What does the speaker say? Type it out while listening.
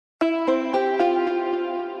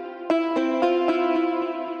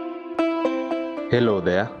Hello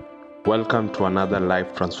there. Welcome to another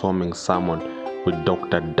life-transforming sermon with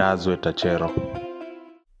Dr. Dodzweit Achero.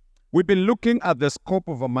 We've been looking at the scope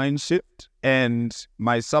of a mind shift, and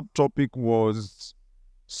my subtopic was,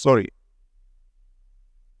 my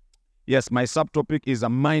subtopic is a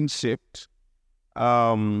mind shift.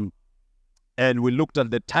 And we looked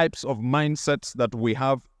at the types of mindsets that we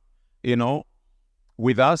have,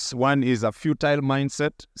 with us. One is a futile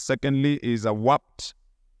mindset. Secondly is a warped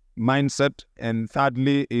mindset. And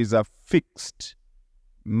thirdly is a fixed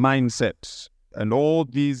mindset. And all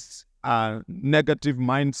these are negative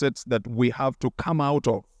mindsets that we have to come out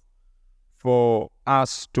of for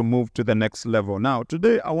us to move to the next level. Now,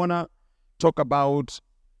 today I want to talk about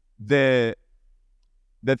the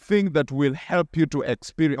thing that will help you to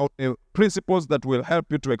experience, or principles that will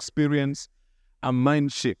help you to experience a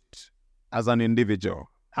mind shift as an individual.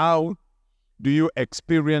 How do you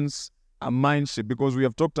experience a mind shift? Because we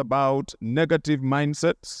have talked about negative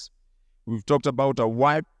mindsets. We've talked about a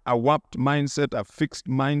warped mindset, a fixed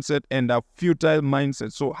mindset, and a futile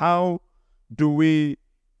mindset. So how do we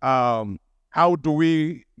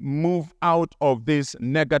move out of these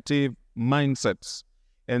negative mindsets?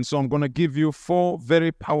 And so I'm going to give you 4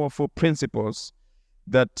 very powerful principles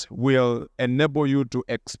that will enable you to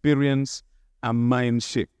experience a mind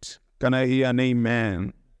shift. Can I hear an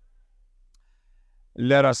amen?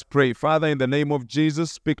 Let us pray. Father, in the name of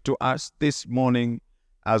Jesus, speak to us this morning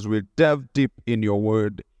as we delve deep in your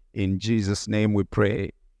word. In Jesus' name we pray.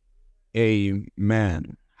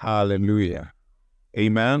 Amen. Hallelujah.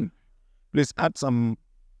 Amen. Please add some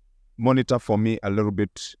monitor for me a little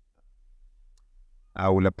bit. I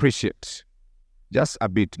will appreciate. Just a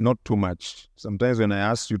bit, not too much. Sometimes when I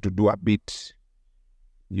ask you to do a bit,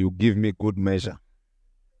 you give me good measure.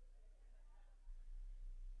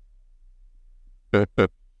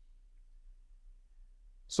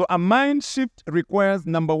 So a mind shift requires,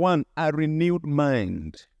 number 1, a renewed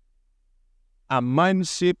mind. A mind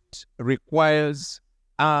shift requires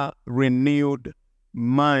a renewed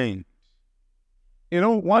mind.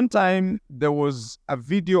 One time there was a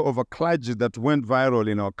video of a clergy that went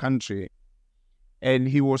viral in our country, and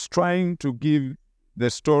he was trying to give the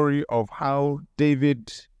story of how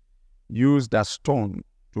David used a stone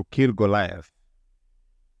to kill Goliath.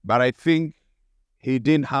 But I think he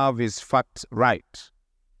didn't have his facts right.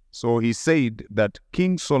 So he said that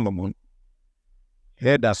King Solomon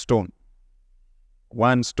had a stone,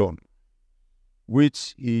 one stone,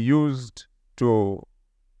 which he used to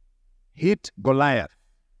hit Goliath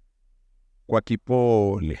kwa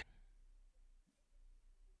kipole.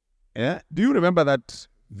 Yeah? Do you remember that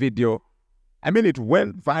video? I mean, it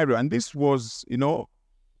went viral, and this was,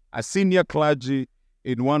 a senior clergy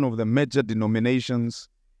in one of the major denominations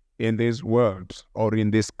in this world, or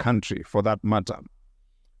in this country for that matter.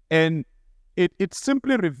 And it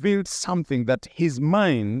simply revealed something, that his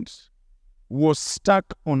mind was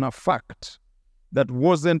stuck on a fact that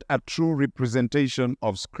wasn't a true representation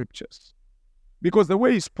of scriptures. Because the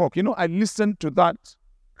way he spoke, I listened to that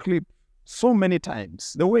clip so many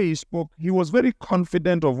times. The way he spoke, he was very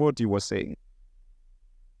confident of what he was saying.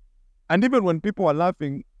 And even when people were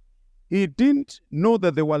laughing, he didn't know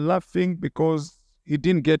that they were laughing because he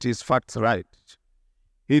didn't get his facts right.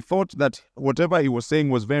 He thought that whatever he was saying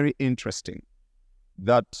was very interesting,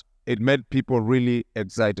 that it made people really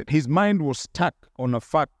excited. His mind was stuck on a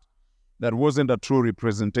fact that wasn't a true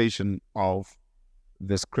representation of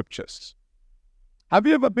the scriptures. Have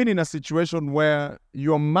you ever been in a situation where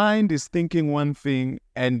your mind is thinking one thing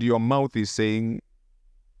and your mouth is saying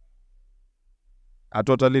a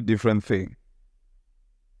totally different thing?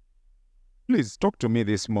 Please talk to me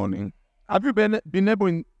this morning. Have you been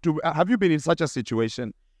in such a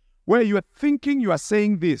situation where you are thinking you are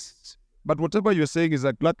saying this, but whatever you're saying is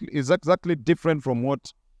exactly different from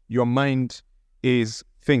what your mind is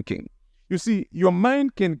thinking? You see, your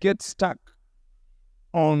mind can get stuck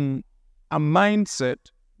on a mindset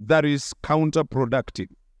that is counterproductive.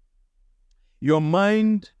 Your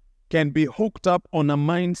mind can be hooked up on a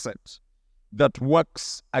mindset that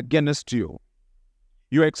works against you.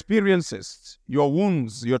 Your experiences, your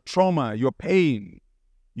wounds, your trauma, your pain,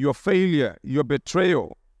 your failure, your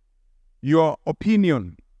betrayal, your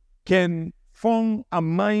opinion can form a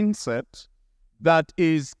mindset that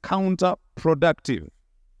is counterproductive.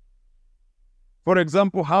 For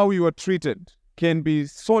example, how you are treated can be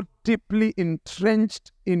so deeply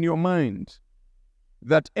entrenched in your mind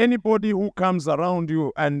that anybody who comes around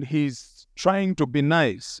you and he's trying to be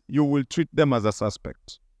nice, you will treat them as a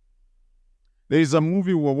suspect. There is a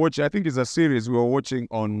movie we were watching, I think it's a series we were watching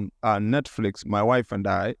on Netflix, my wife and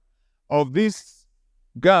I, of this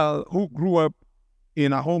girl who grew up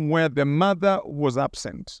in a home where the mother was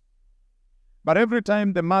absent. But every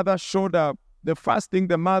time the mother showed up, the first thing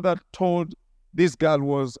the mother told this girl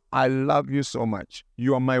was, I love you so much.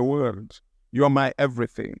 You are my world. You are my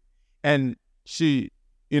everything. And she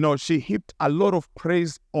heaped a lot of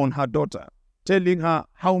praise on her daughter, telling her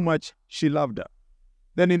how much she loved her.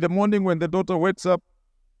 Then in the morning when the daughter wakes up,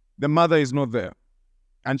 the mother is not there.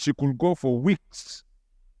 And she could go for weeks.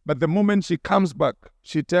 But the moment she comes back,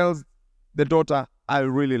 she tells the daughter, I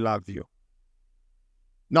really love you.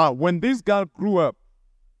 Now, when this girl grew up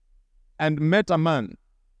and met a man,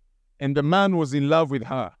 and the man was in love with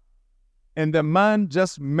her, and the man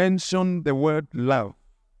just mentioned the word love.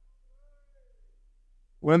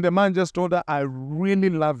 When the man just told her, I really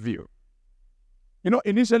love you.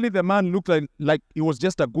 Initially the man looked like he was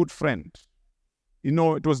just a good friend.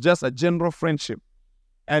 It was just a general friendship.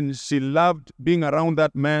 And she loved being around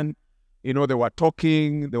that man. They were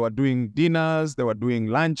talking, they were doing dinners, they were doing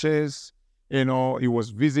lunches. He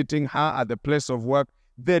was visiting her at the place of work.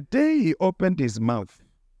 The day he opened his mouth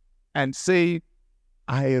and said,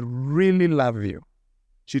 I really love you,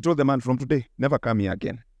 she told the man, from today, never come here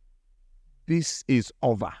again. This is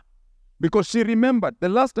over. Because she remembered the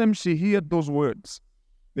last time she heard those words,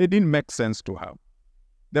 they didn't make sense to her.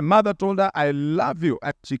 The mother told her, I love you,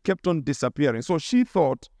 and she kept on disappearing. So she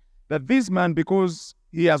thought that this man, because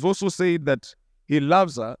he has also said that he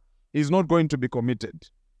loves her, is not going to be committed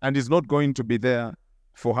and is not going to be there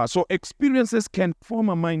for her. So experiences can form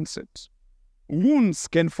a mindset. Wounds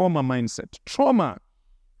can form a mindset. Trauma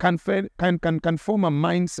can form a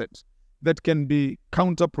mindset that can be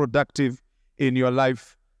counterproductive in your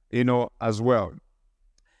life, as well.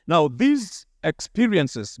 Now, these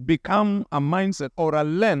experiences become a mindset or a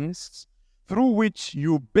lens through which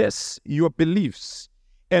you base your beliefs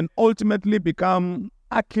and ultimately become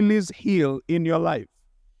Achilles' heel in your life.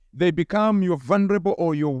 They become your vulnerable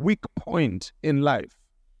or your weak point in life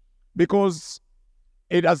because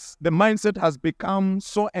the mindset has become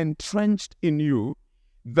so entrenched in you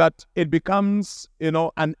that it becomes,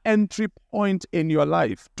 an entry point in your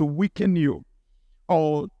life to weaken you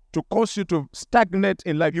or to cause you to stagnate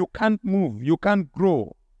in life. You can't move, you can't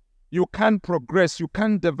grow, you can't progress, you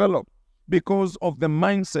can't develop because of the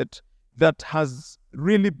mindset that has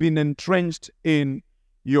really been entrenched in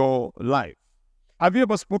your life. Have you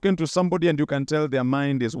ever spoken to somebody and you can tell their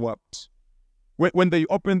mind is warped? When they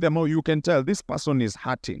open their mouth, you can tell this person is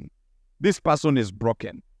hurting, this person is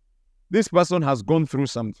broken, this person has gone through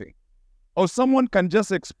something. Or someone can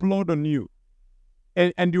just explode on you.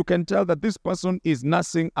 And you can tell that this person is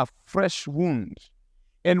nursing a fresh wound.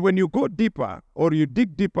 And when you go deeper or you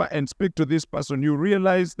dig deeper and speak to this person, you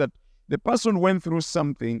realize that the person went through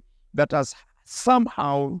something that has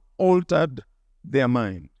somehow altered their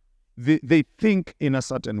mind. They think in a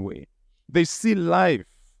certain way. They see life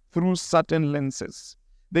through certain lenses.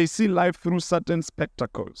 They see life through certain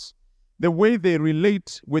spectacles. The way they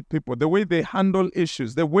relate with people, the way they handle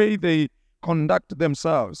issues, the way they conduct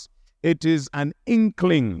themselves, it is an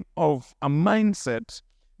inkling of a mindset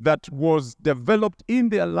that was developed in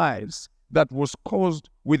their lives that was caused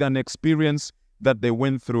with an experience that they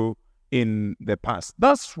went through in the past.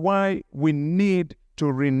 That's why we need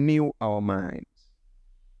to renew our minds.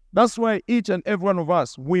 That's why each and every one of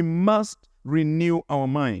us, we must renew our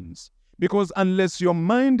minds. Because unless your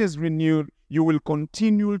mind is renewed, you will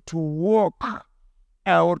continue to walk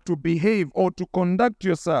or to behave or to conduct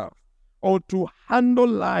yourself or to handle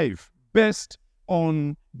life based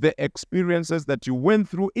on the experiences that you went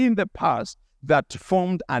through in the past that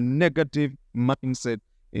formed a negative mindset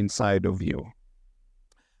inside of you.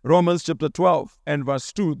 Romans chapter 12 and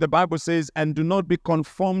verse 2, the Bible says, and do not be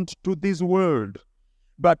conformed to this world,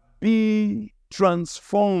 but be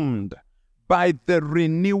transformed by the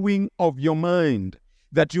renewing of your mind,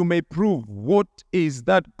 that you may prove what is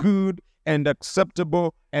that good and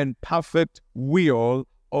acceptable and perfect will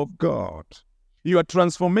of God. Your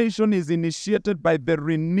transformation is initiated by the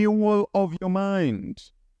renewal of your mind.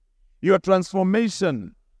 Your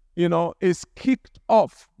transformation, is kicked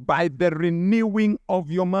off by the renewing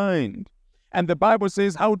of your mind. And the Bible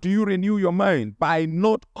says, how do you renew your mind? By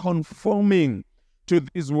not conforming to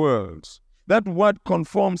these worlds. That word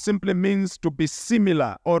conform simply means to be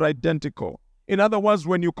similar or identical. In other words,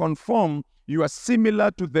 when you conform, you are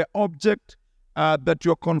similar to the object that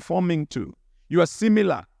you're conforming to. You are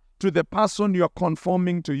similar to the person you're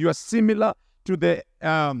conforming to. You are similar to the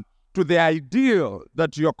ideal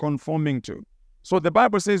that you're conforming to. So the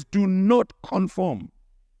Bible says, do not conform.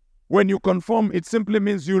 When you conform, it simply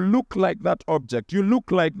means you look like that object. You look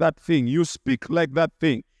like that thing. You speak like that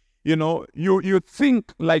thing. You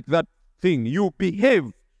think like that thing. You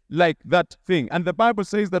behave like that thing. And the Bible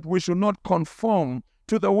says that we should not conform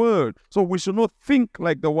to the world. So we should not think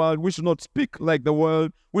like the world. We should not speak like the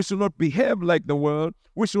world. We should not behave like the world.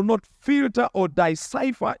 We should not filter or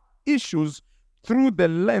decipher issues through the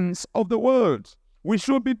lens of the world. We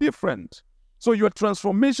should be different. So your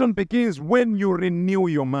transformation begins when you renew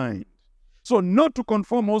your mind. So not to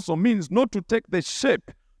conform also means not to take the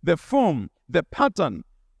shape, the form, the pattern,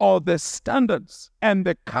 or the standards and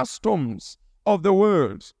the customs of the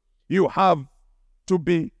world. You have to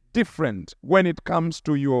be different when it comes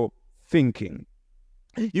to your thinking.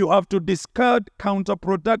 You have to discard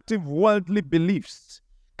counterproductive worldly beliefs,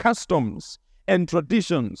 customs, and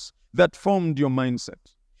traditions that formed your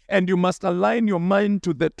mindset. And you must align your mind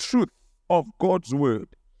to the truth of God's word.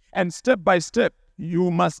 And step by step,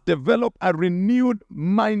 you must develop a renewed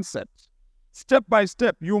mindset. Step by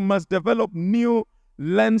step, you must develop new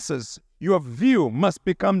lenses. Your view must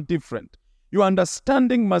become different. Your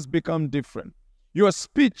understanding must become different. Your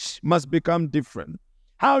speech must become different.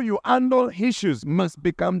 How you handle issues must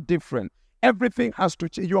become different. Everything has to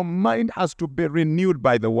change. Your mind has to be renewed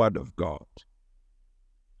by the word of God.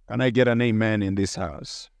 Can I get an amen in this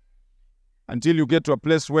house? Until you get to a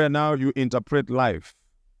place where now you interpret life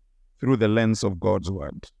through the lens of God's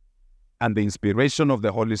word and the inspiration of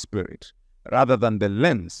the Holy Spirit, rather than the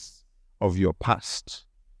lens of your past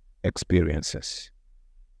experiences.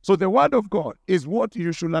 So the word of God is what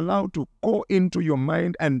you should allow to go into your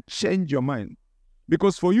mind and change your mind.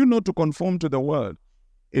 Because for you not to conform to the world,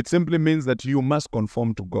 it simply means that you must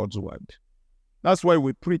conform to God's word. That's why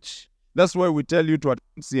we preach. That's why we tell you to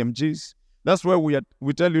attend CMGs. That's why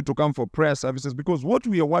we tell you to come for prayer services, because what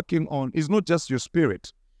we are working on is not just your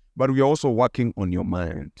spirit, but we are also working on your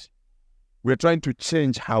mind. We're trying to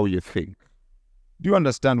change how you think. Do you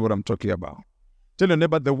understand what I'm talking about? Tell your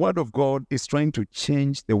neighbor, the word of God is trying to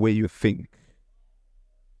change the way you think.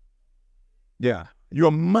 Yeah,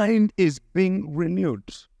 your mind is being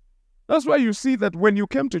renewed. That's why you see that when you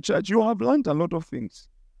came to church, you have learned a lot of things.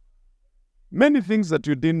 Many things that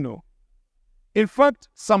you didn't know. In fact,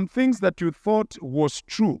 some things that you thought was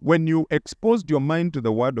true, when you exposed your mind to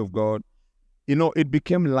the word of God, it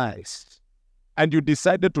became lies. And you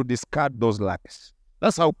decided to discard those lies.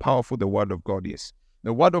 That's how powerful the word of God is.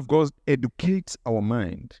 The word of God educates our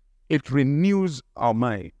mind. It renews our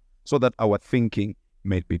mind so that our thinking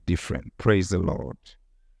may be different. Praise the Lord.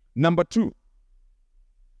 Number 2,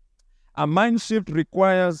 a mind shift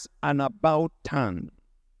requires an about turn.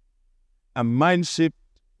 A mind shift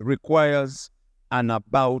requires an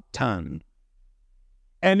about turn.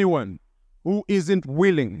 Anyone who isn't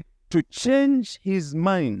willing to change his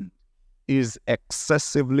mind is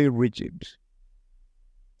excessively rigid.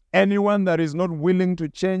 Anyone that is not willing to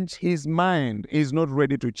change his mind is not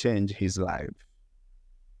ready to change his life.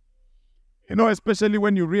 Especially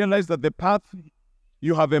when you realize that the path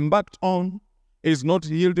you have embarked on is not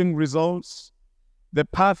yielding results. The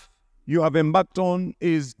path you have embarked on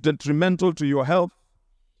is detrimental to your health,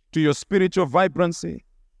 to your spiritual vibrancy,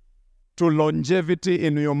 to longevity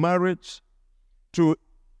in your marriage, to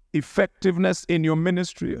effectiveness in your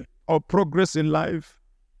ministry or progress in life,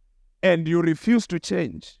 and you refuse to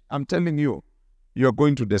change. I'm telling you, you're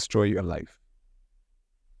going to destroy your life.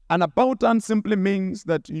 An about turn simply means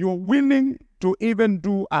that you're willing to even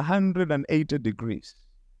do 180 degrees.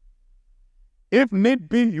 If need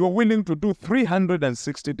be, you're willing to do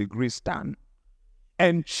 360 degrees turn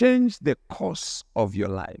and change the course of your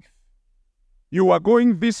life. You are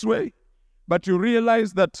going this way, but you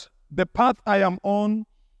realize that the path I am on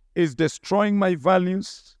is destroying my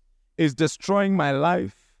values, is destroying my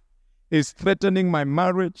life, is threatening my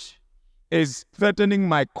marriage, is threatening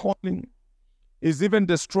my calling, is even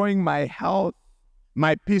destroying my health,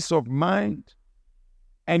 my peace of mind.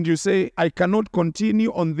 And you say, I cannot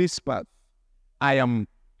continue on this path. I am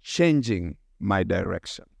changing my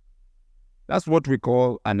direction. That's what we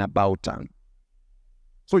call an about turn.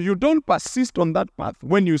 So you don't persist on that path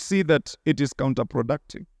when you see that it is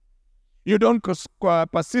counterproductive. You don't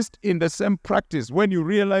persist in the same practice when you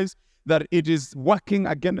realize that it is working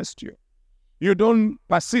against you. You don't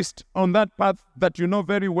persist on that path that you know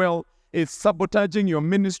very well is sabotaging your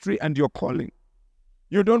ministry and your calling.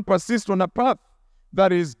 You don't persist on a path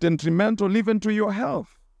that is detrimental even to your health.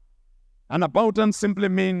 An about turn simply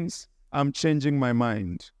means I'm changing my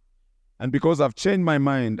mind. And because I've changed my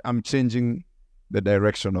mind, I'm changing the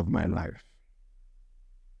direction of my life.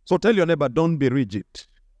 So tell your neighbor, don't be rigid.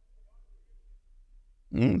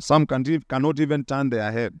 Some cannot even turn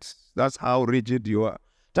their heads. That's how rigid you are.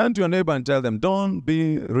 Turn to your neighbor and tell them, don't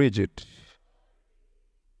be rigid.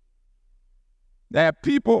 There are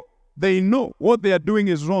people, they know what they are doing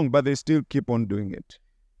is wrong, but they still keep on doing it.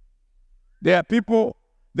 There are people,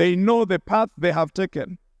 they know the path they have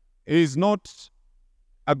taken is not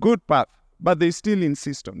a good path, but they still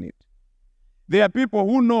insist on it. There are people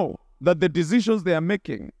who know that the decisions they are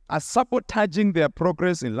making are sabotaging their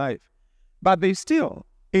progress in life, but they still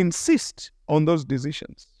insist on those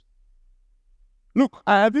decisions. Look,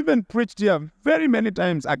 I have even preached here very many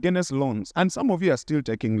times against loans, and some of you are still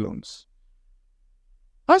taking loans.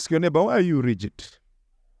 Ask your neighbor, why are you rigid?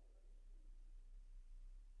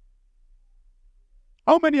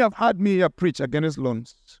 How many have heard me here preach against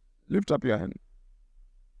loans? Lift up your hand.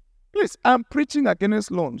 Please, I'm preaching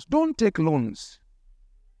against loans. Don't take loans.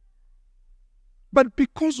 But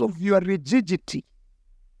because of your rigidity,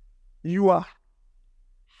 your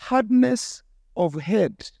hardness of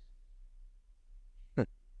head,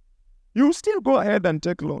 you still go ahead and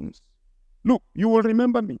take loans. Look, you will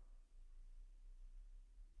remember me.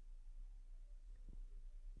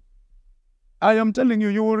 I am telling you,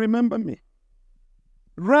 you will remember me.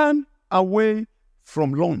 Run away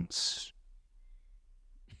from loans.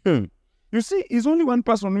 You see, it's only one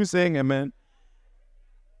person who is saying amen.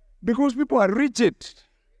 Because people are rigid.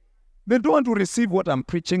 They don't want to receive what I'm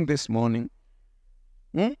preaching this morning.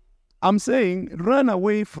 I'm saying run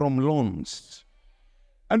away from loans.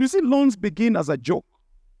 And you see, loans begin as a joke.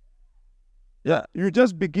 Yeah, you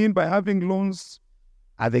just begin by having loans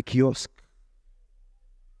at the kiosk.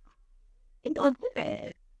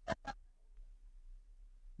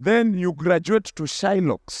 Then you graduate to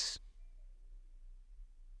Shylocks.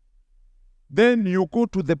 Then you go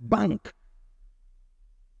to the bank.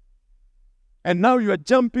 And now you are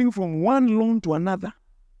jumping from one loan to another.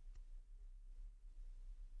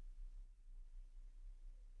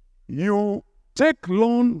 You take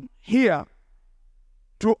loan here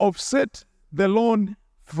to offset the loan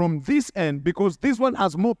from this end because this one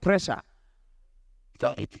has more pressure.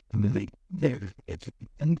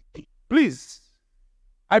 Please,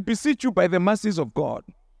 I beseech you by the mercies of God,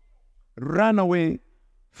 run away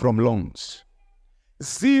from loans.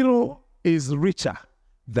 Zero is richer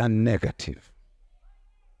than negative.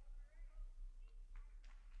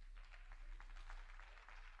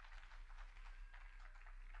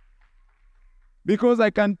 Because I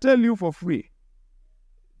can tell you for free,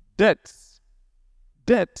 debts,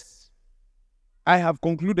 I have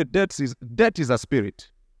concluded debt is a spirit.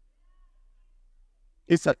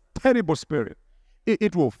 It's a terrible spirit.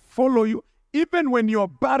 It will follow you. Even when you're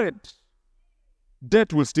buried,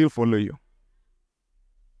 debt will still follow you.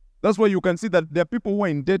 That's why you can see that there are people who are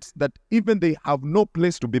in debt that even they have no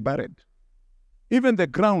place to be buried. Even the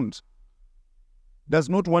ground does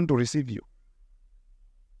not want to receive you.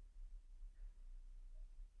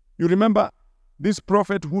 You remember this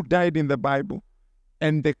prophet who died in the Bible,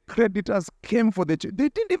 and the creditors came for the children. They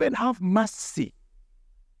didn't even have mercy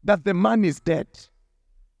that the man is dead.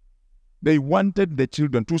 They wanted the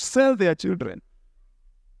children to sell their children.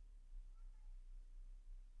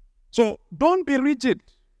 So don't be rigid.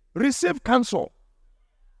 Receive counsel.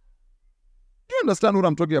 Do you understand what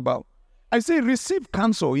I'm talking about? I say receive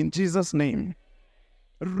counsel in Jesus' name.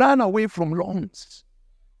 Run away from loans.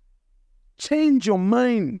 Change your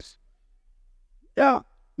mind. Yeah,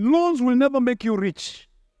 loans will never make you rich.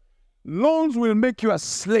 Loans will make you a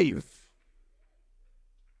slave.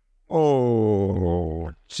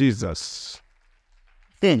 Oh, Jesus.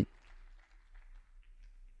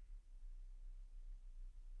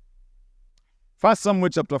 First Samuel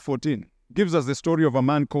chapter 14 gives us the story of a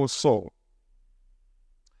man called Saul.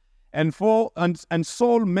 And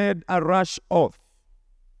Saul made a rash oath.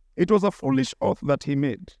 It was a foolish oath that he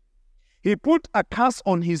made. He put a curse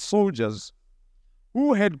on his soldiers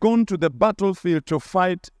who had gone to the battlefield to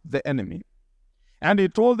fight the enemy. And he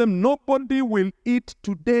told them, nobody will eat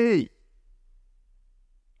today.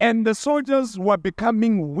 And the soldiers were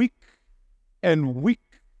becoming weak and weak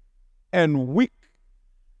and weak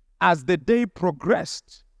as the day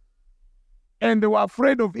progressed. And they were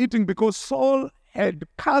afraid of eating because Saul had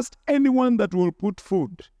cursed anyone that will put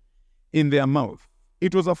food in their mouth.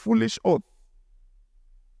 It was a foolish oath.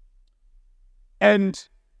 And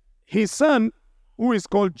his son, who is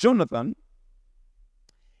called Jonathan,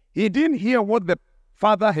 he didn't hear what the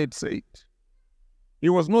father had said. He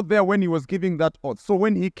was not there when he was giving that oath. So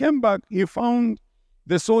when he came back, he found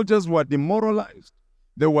the soldiers were demoralized.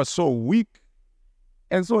 They were so weak.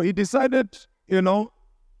 And so he decided,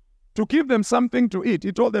 to give them something to eat.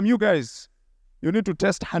 He told them, you guys, you need to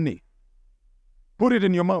test honey. Put it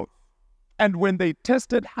in your mouth. And when they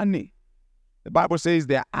tested honey, the Bible says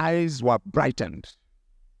their eyes were brightened.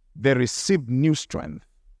 They received new strength.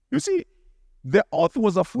 You see, the oath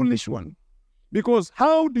was a foolish one. Because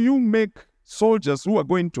how do you make soldiers who are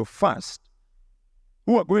going to fast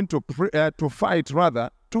who are going to fight, rather,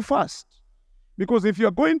 to fast. Because if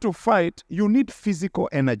you're going to fight, you need physical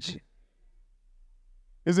energy.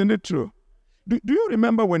 Isn't it true? Do you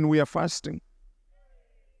remember when we are fasting,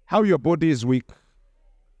 how your body is weak?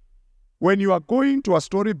 When you are going to a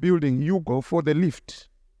story building, you go for the lift.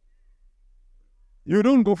 You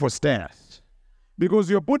don't go for stairs because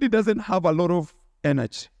your body doesn't have a lot of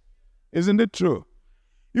energy. Isn't it true?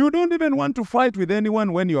 You don't even want to fight with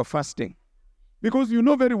anyone when you are fasting because you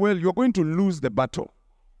know very well you're going to lose the battle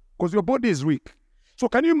because your body is weak. So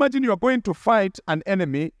can you imagine you're going to fight an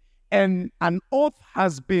enemy and an oath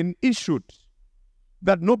has been issued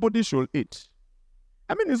that nobody should eat?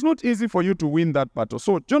 I mean, it's not easy for you to win that battle.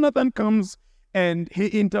 So Jonathan comes and he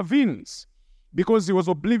intervenes because he was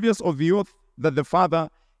oblivious of the oath that the father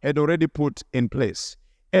had already put in place.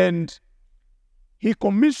 And he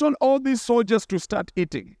commissioned all these soldiers to start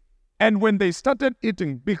eating. And when they started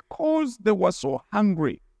eating, because they were so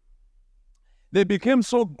hungry, they became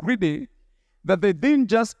so greedy that they didn't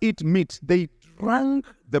just eat meat, they drank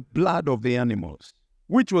the blood of the animals,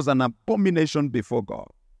 which was an abomination before God.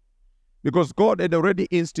 Because God had already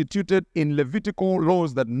instituted in Levitical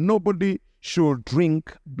laws that nobody should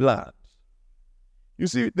drink blood. You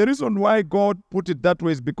see, the reason why God put it that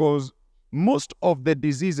way is because most of the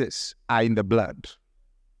diseases are in the blood.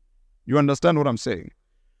 You understand what I'm saying?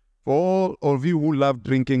 For all of you who love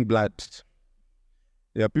drinking blood,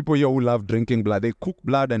 there are people here who love drinking blood. They cook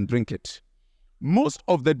blood and drink it. Most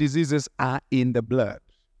of the diseases are in the blood.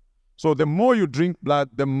 So the more you drink blood,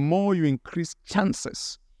 the more you increase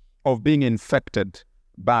chances of being infected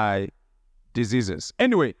by diseases.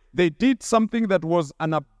 Anyway, they did something that was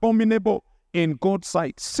an abominable in God's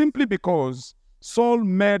sight simply because Saul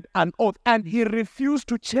made an oath and he refused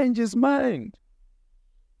to change his mind.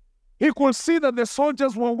 He could see that the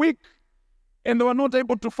soldiers were weak and they were not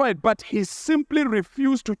able to fight, but he simply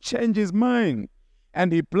refused to change his mind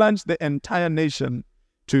and he plunged the entire nation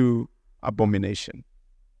to abomination.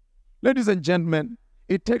 Ladies and gentlemen,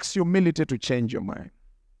 it takes humility to change your mind.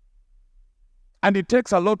 And it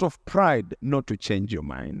takes a lot of pride not to change your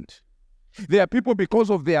mind. There are people, because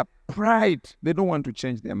of their pride, they don't want to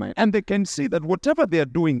change their mind. And they can see that whatever they are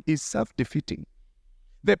doing is self-defeating.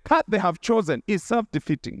 The path they have chosen is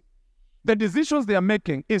self-defeating. The decisions they are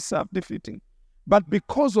making is self-defeating. But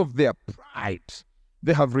because of their pride,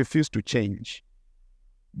 they have refused to change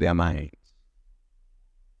their minds.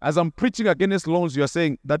 As I'm preaching against loans, you are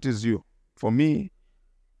saying, that is you. For me,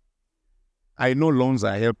 I know loans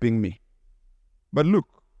are helping me. But look,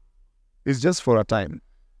 it's just for a time.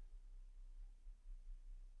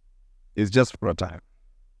 It's just for a time.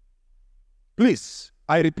 Please,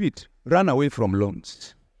 I repeat, run away from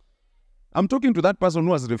loans. I'm talking to that person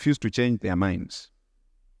who has refused to change their minds.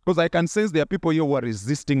 Because I can sense there are people here who are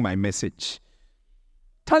resisting my message.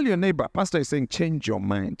 Tell your neighbor, pastor is saying, change your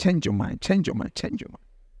mind, change your mind, change your mind, change your mind.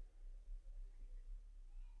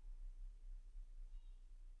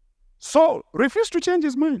 Saul refused to change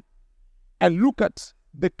his mind. And look at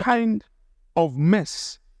the kind of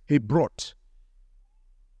mess he brought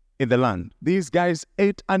in the land. These guys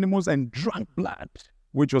ate animals and drank blood,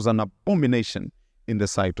 which was an abomination in the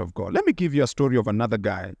sight of God. Let me give you a story of another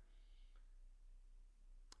guy.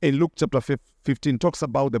 In Luke chapter 15, talks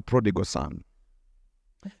about the prodigal son.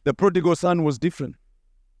 The prodigal son was different.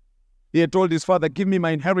 He had told his father, give me my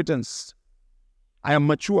inheritance. I am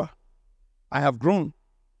mature. I have grown.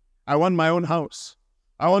 I want my own house.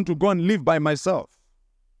 I want to go and live by myself.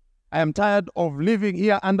 I am tired of living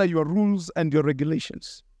here under your rules and your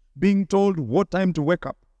regulations, being told what time to wake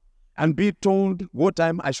up and be told what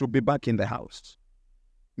time I should be back in the house.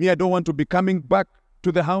 Me, I don't want to be coming back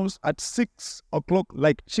to the house at 6 o'clock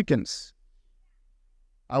like chickens.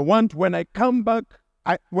 I want when I come back,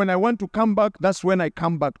 when I want to come back, that's when I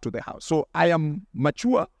come back to the house. So I am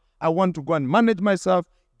mature. I want to go and manage myself.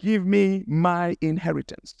 Give me my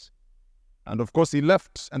inheritance. And of course, he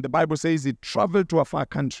left, and the Bible says he traveled to a far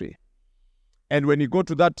country. And when he got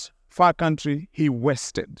to that far country, he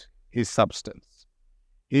wasted his substance.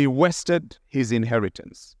 He wasted his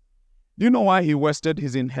inheritance. Do you know why he wasted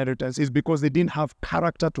his inheritance? It's because he didn't have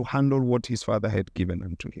character to handle what his father had given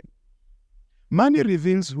unto him. Money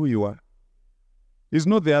reveals who you are. It's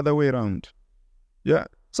not the other way around. Yeah.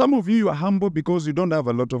 Some of you are humble because you don't have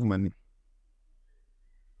a lot of money.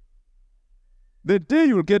 The day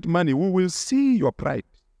you'll get money, we will see your pride.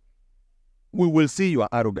 We will see your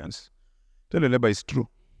arrogance. Tell your neighbor it's true.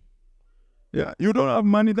 Yeah, you don't have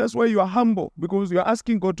money, that's why you are humble, because you are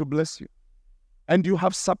asking God to bless you. And you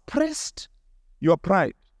have suppressed your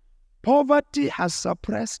pride. Poverty has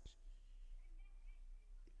suppressed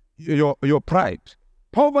your pride.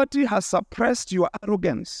 Poverty has suppressed your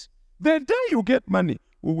arrogance. The day you get money,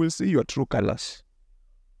 we will see your true colors.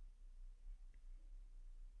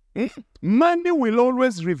 Money will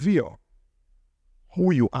always reveal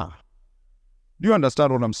who you are. Do you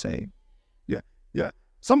understand what I'm saying? Yeah.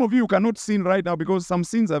 Some of you cannot sin right now because some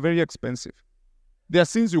sins are very expensive. There are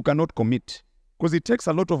sins you cannot commit because it takes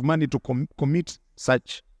a lot of money to commit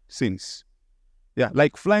such sins. Yeah,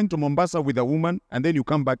 like flying to Mombasa with a woman and then you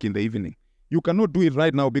come back in the evening. You cannot do it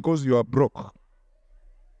right now because you are broke.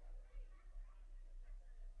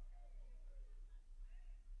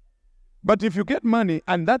 But if you get money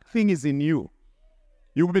and that thing is in you,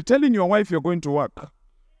 you will be telling your wife you're going to work,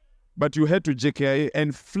 but you head to JKIA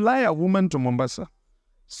and fly a woman to Mombasa,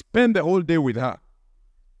 spend the whole day with her,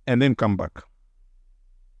 and then come back.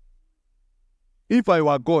 If I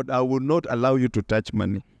were God, I would not allow you to touch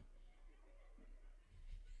money.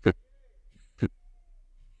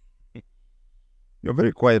 You're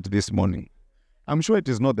very quiet this morning. I'm sure it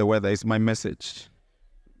is not the weather, it's my message.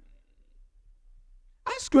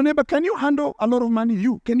 Ask your neighbor, can you handle a lot of money?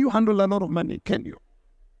 Can you handle a lot of money? Can you?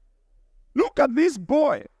 Look at this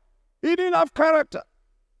boy. He didn't have character.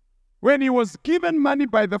 When he was given money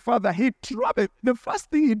by the father, he traveled. The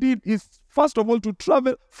first thing he did is, first of all, to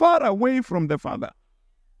travel far away from the father.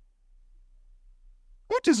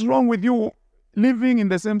 What is wrong with you living in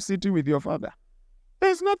the same city with your father?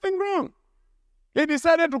 There's nothing wrong. He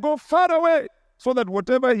decided to go far away so that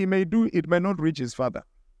whatever he may do, it may not reach his father.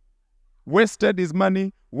 Wasted his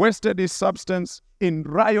money, wasted his substance in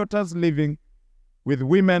riotous living with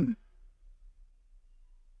women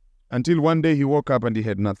until one day he woke up and he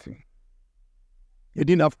had nothing. He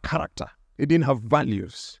didn't have character. He didn't have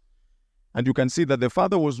values. And you can see that the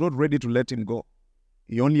father was not ready to let him go.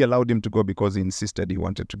 He only allowed him to go because he insisted he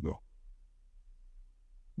wanted to go.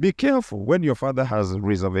 Be careful when your father has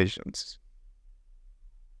reservations.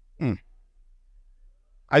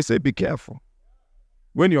 I say be careful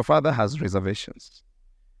when your father has reservations.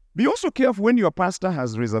 Be also careful when your pastor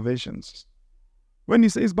has reservations. When he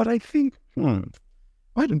says, but I think,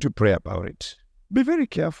 why don't you pray about it? Be very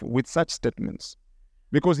careful with such statements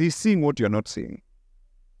because he's seeing what you're not seeing.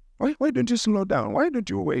 Why don't you slow down? Why don't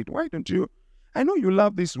you wait? Why don't you? I know you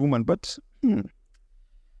love this woman, but why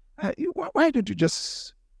don't you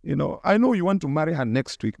just, I know you want to marry her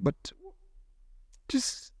next week, but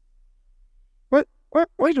just,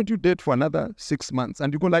 why don't you date for another 6 months?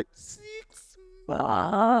 And you go like, 6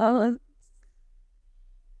 months?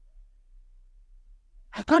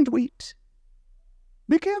 I can't wait.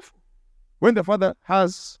 Be careful. When the father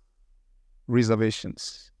has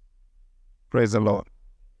reservations, praise the Lord.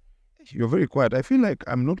 You're very quiet. I feel like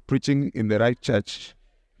I'm not preaching in the right church.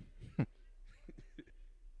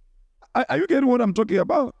 Are you getting what I'm talking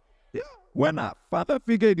about? Yeah. When a father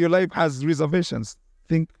figure in your life has reservations,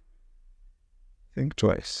 think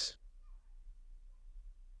twice.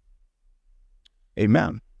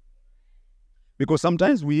 Amen. Because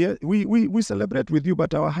sometimes we celebrate with you,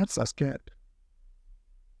 but our hearts are scared.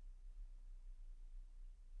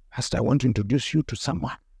 Pastor, I want to introduce you to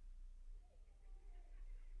someone.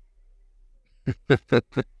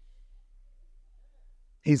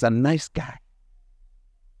 He's a nice guy.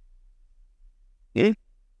 Yeah?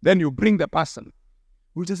 Then you bring the person.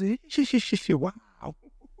 We'll just say, wow.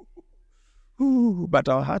 Ooh, but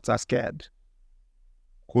our hearts are scared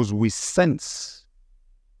because we sense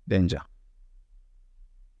danger.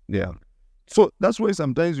 Yeah. So that's why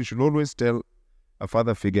sometimes you should always tell a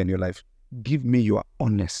father figure in your life, give me your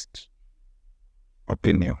honest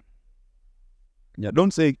opinion. Yeah,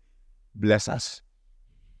 don't say, bless us.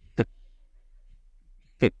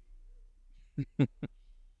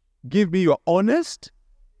 Give me your honest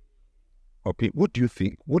opinion. What do you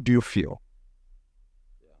think? What do you feel?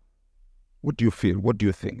 What do you feel? What do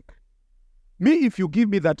you think? Me, if you give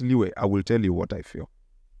me that leeway, I will tell you what I feel.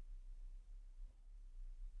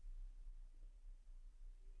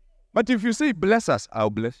 But if you say, bless us, I'll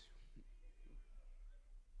bless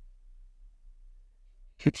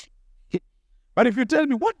you. But if you tell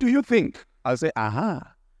me, what do you think? I'll say,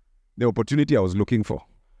 aha, the opportunity I was looking for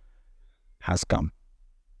has come.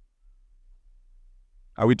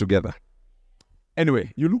 Are we together?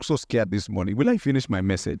 Anyway, you look so scared this morning. Will I finish my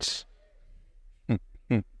message?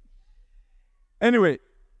 Anyway,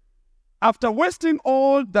 after wasting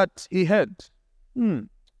all that he had, he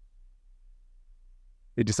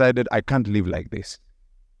decided, I can't live like this.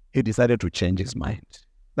 He decided to change his mind.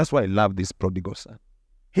 That's why I love this prodigal son.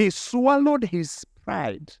 He swallowed his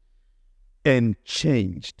pride and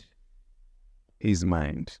changed his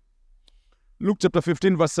mind. Luke chapter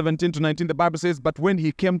 15, verse 17 to 19, the Bible says, but when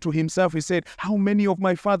he came to himself, he said, how many of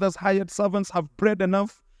my father's hired servants have bread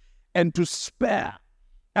enough and to spare,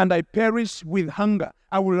 and I perish with hunger?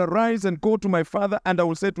 I will arise and go to my father, and I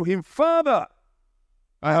will say to him, Father,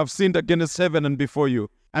 I have sinned against heaven and before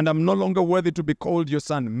you, and I'm no longer worthy to be called your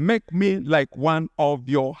son. Make me like one of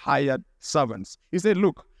your hired servants. He said,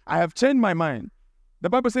 look, I have changed my mind. The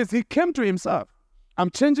Bible says he came to himself.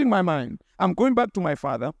 I'm changing my mind. I'm going back to my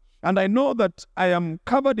father, and I know that I am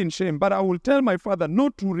covered in shame, but I will tell my father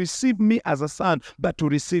not to receive me as a son, but to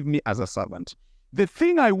receive me as a servant. The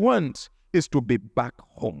thing I want is to be back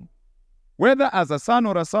home. Whether as a son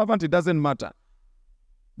or a servant, it doesn't matter.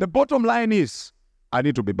 The bottom line is, I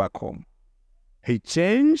need to be back home. He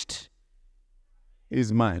changed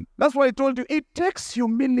his mind. That's why I told you, it takes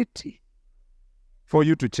humility for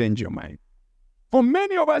you to change your mind. For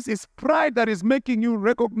many of us, it's pride that is making you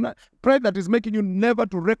never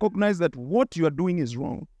to recognize that what you are doing is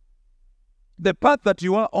wrong. The path that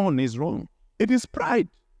you are on is wrong. It is pride.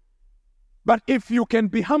 But if you can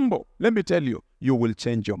be humble, let me tell you, you will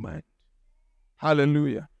change your mind.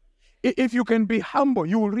 Hallelujah. If you can be humble,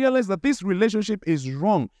 you will realize that this relationship is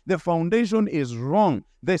wrong. The foundation is wrong.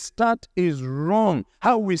 The start is wrong.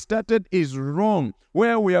 How we started is wrong.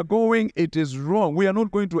 Where we are going, it is wrong. We are not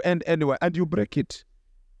going to end anywhere. And you break it.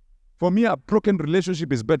 For me, a broken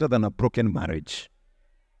relationship is better than a broken marriage.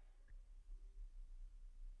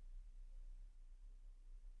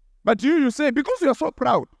 But you say, because you are so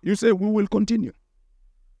proud, you say, we will continue.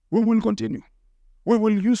 We will continue. We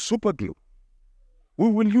will use super glue. We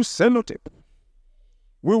will use sellotape.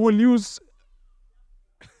 We will use...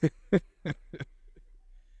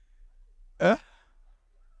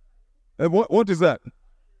 What is that?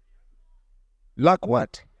 Like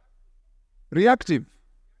what? Reactive.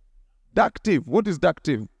 Ductive. What is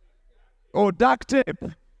ductive? Oh, duct tape.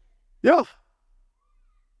 Yeah.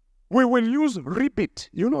 We will use ribbit.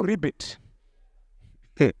 You know ribbit.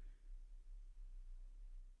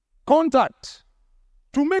 Contact.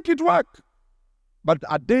 To make it work. But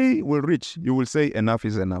a day will reach, you will say, enough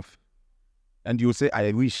is enough. And you will say,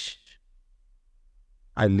 I wish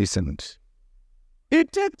I listened.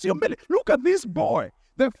 It takes humility. Look at this boy.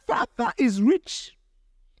 The father is rich.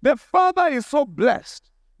 The father is so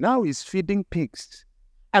blessed. Now he's feeding pigs.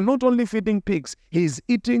 And not only feeding pigs, he's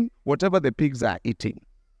eating whatever the pigs are eating.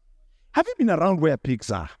 Have you been around where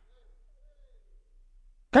pigs are?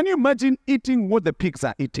 Can you imagine eating what the pigs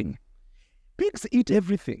are eating? Pigs eat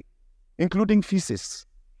everything, including feces.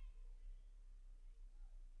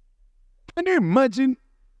 Can you imagine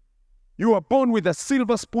you are born with a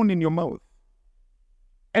silver spoon in your mouth,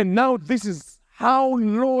 and now this is how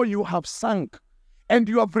low you have sunk, and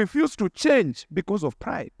you have refused to change because of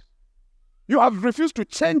pride. You have refused to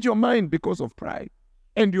change your mind because of pride,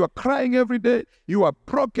 and you are crying every day. You are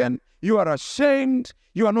broken. You are ashamed.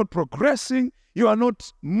 You are not progressing. You are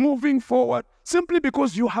not moving forward simply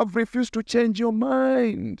because you have refused to change your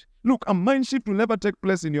mind. Look, a mind shift will never take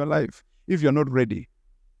place in your life if you're not ready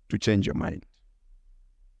to change your mind.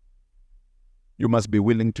 You must be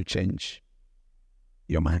willing to change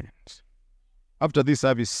your mind. After this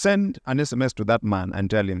service, send an SMS to that man and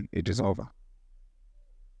tell him it is over.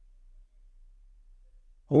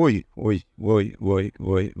 Oi, oi, oi, oi,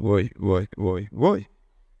 oi, oi, oi, oi, oi.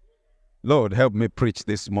 Lord, help me preach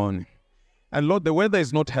this morning. And Lord, the weather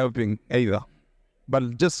is not helping either,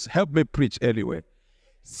 but just help me preach anyway.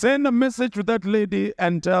 Send a message to that lady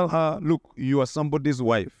and tell her, look, you are somebody's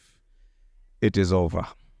wife. It is over.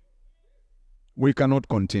 We cannot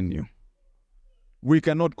continue. We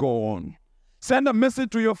cannot go on. Send a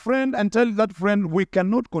message to your friend and tell that friend, we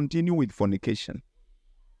cannot continue with fornication.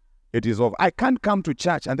 It is over. I can't come to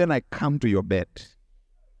church and then I come to your bed.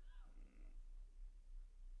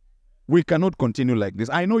 We cannot continue like this.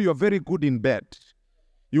 I know you're very good in bed.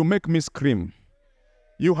 You make me scream.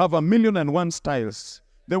 You have 1,000,001 styles.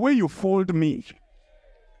 The way you fold me.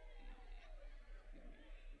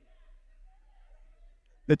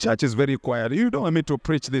 The church is very quiet. You don't want me to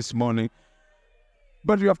preach this morning.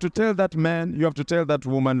 But you have to tell that man, you have to tell that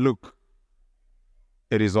woman, look,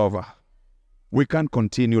 it is over. We can't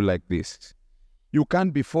continue like this. You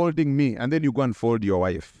can't be folding me and then you go and fold your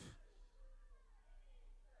wife.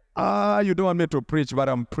 You don't want me to preach, but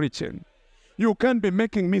I'm preaching. You can't be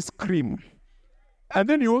making me scream. And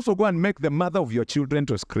then you also go and make the mother of your children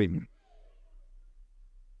to scream.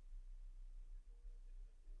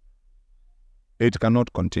 It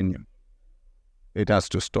cannot continue. It has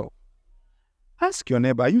to stop. Ask your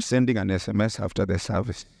neighbor, are you sending an SMS after the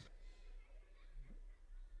service?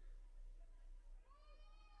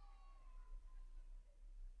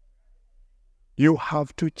 You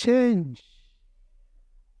have to change.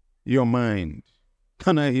 your mind.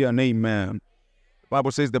 Can I hear an amen? The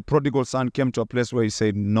Bible says the prodigal son came to a place where he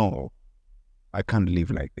said, no, I can't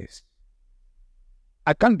live like this.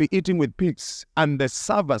 I can't be eating with pigs. And the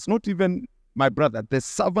servants, not even my brother, the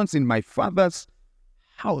servants in my father's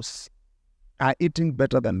house are eating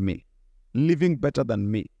better than me, living better than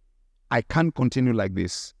me. I can't continue like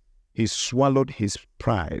this. He swallowed his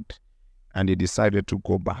pride and he decided to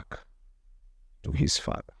go back to his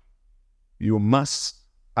father. You must,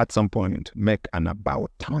 at some point, make an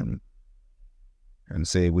about turn and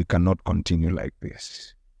say, we cannot continue like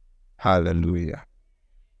this. Hallelujah.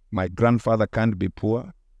 My grandfather can't be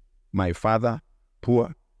poor, my father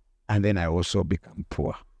poor, and then I also become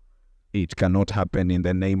poor. It cannot happen in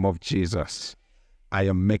the name of Jesus. I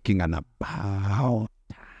am making an about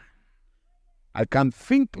turn. I can't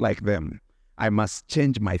think like them. I must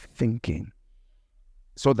change my thinking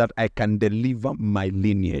so that I can deliver my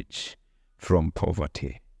lineage from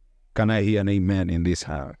poverty. Can I hear an amen in this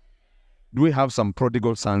house? Do we have some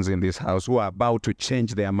prodigal sons in this house who are about to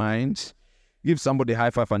change their minds? Give somebody a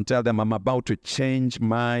high five and tell them, I'm about to change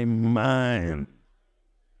my mind.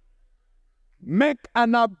 Make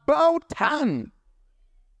an about turn.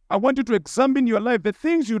 I want you to examine your life. The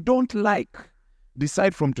things you don't like,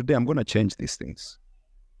 decide from today, I'm going to change these things.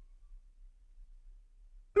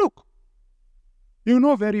 Look, you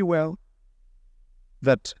know very well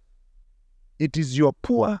that it is your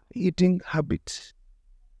poor eating habit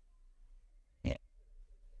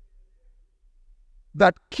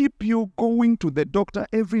that keep you going to the doctor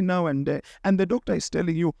every now and then, and the doctor is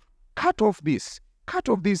telling you, cut off this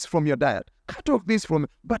from your diet, cut off this from,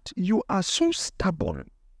 but you are so stubborn.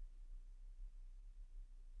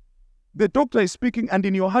 The doctor is speaking, and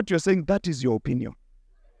in your heart you're saying, that is your opinion.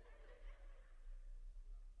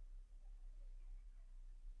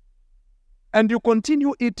 And you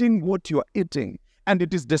continue eating what you are eating, and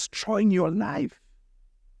it is destroying your life.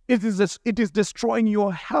 It is destroying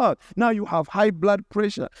your health. Now you have high blood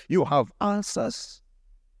pressure. You have ulcers.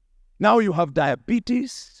 Now you have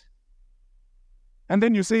diabetes. And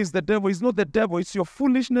then you say it's the devil. It's not the devil. It's your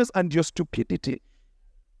foolishness and your stupidity.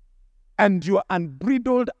 And your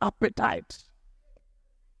unbridled appetite.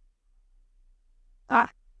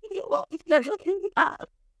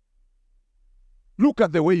 Look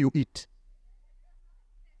at the way you eat.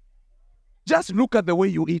 Just look at the way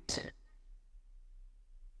you eat.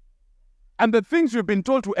 And the things you've been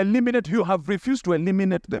told to eliminate, you have refused to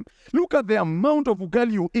eliminate them. Look at the amount of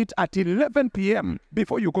ugali you eat at 11 p.m.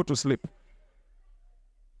 before you go to sleep.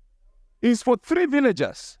 It's for 3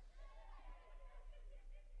 villagers.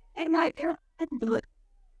 And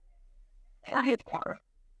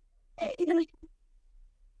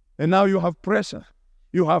now you have pressure.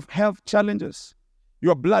 You have health challenges.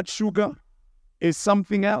 Your blood sugar is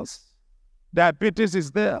something else. Diabetes is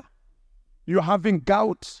there. You're having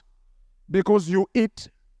gout because you eat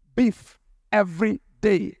beef every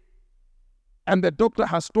day. And the doctor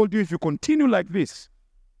has told you if you continue like this,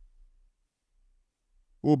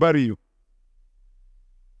 we'll bury you.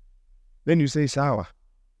 Then you say, sour.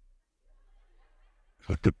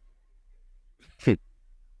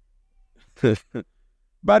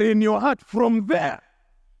 But in your heart, from there,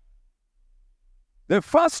 the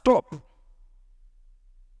first stop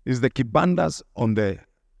is the kibandas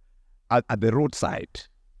at the roadside.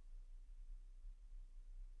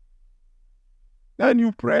 Then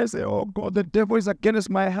you pray, say, oh God, the devil is against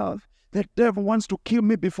my health. The devil wants to kill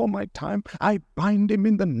me before my time. I bind him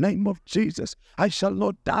in the name of Jesus. I shall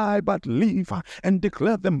not die but live and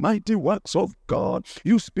declare the mighty works of God.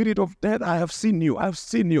 You spirit of death, I have seen you. I've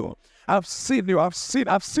seen you. I've seen you. I've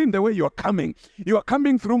seen the way you are coming. You are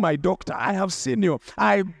coming through my doctor. I have seen you.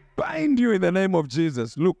 I bind you in the name of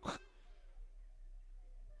Jesus. Look.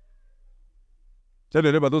 Tell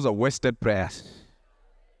your neighbor, those are wasted prayers.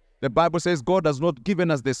 The Bible says God has not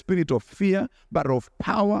given us the spirit of fear, but of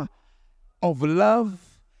power, of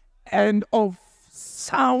love, and of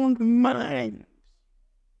sound mind.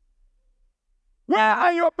 Where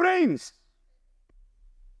are your brains?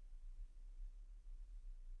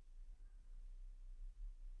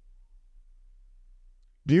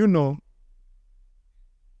 Do you know,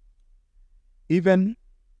 even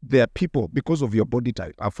there are people, because of your body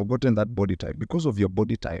type, I've forgotten that body type, because of your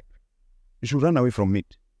body type, you should run away from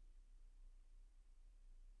meat.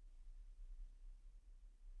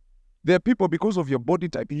 There are people, because of your body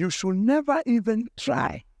type, you should never even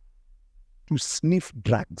try to sniff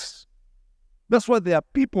drugs. That's why there are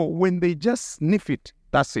people, when they just sniff it,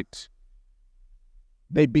 that's it.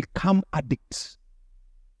 They become addicts.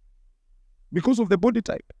 Because of the body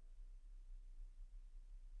type.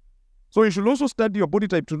 So you should also study your body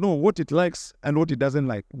type to know what it likes and what it doesn't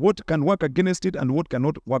like. What can work against it and what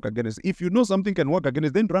cannot work against it. If you know something can work against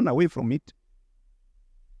it, then run away from it.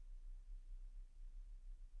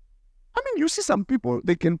 I mean, you see some people,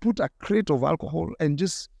 they can put a crate of alcohol and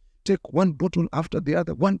just take one bottle after the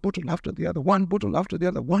other, one bottle after the other, one bottle after the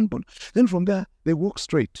other, one bottle. Then from there, they walk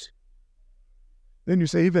straight. Then you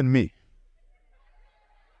say, even me.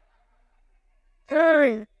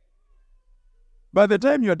 Hey. By the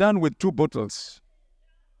time you're done with 2 bottles,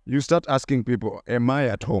 you start asking people, am I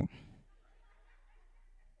at home?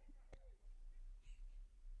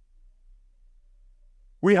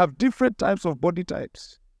 We have different types of body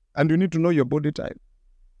types, and you need to know your body type.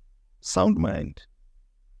 Sound mind.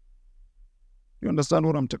 You understand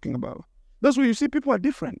what I'm talking about? That's why you see people are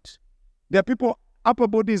different. There are people, upper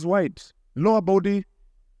body is wide, lower body,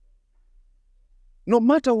 no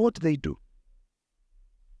matter what they do,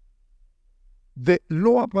 the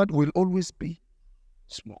lower part will always be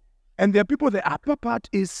small. And there are people, the upper part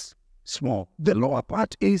is small. The lower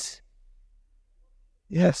part is,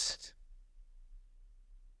 yes.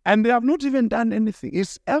 And they have not even done anything.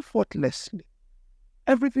 It's effortlessly.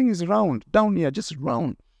 Everything is round, down here, just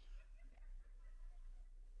round.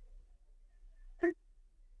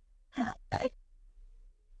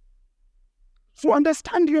 So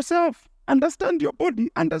understand yourself, understand your body,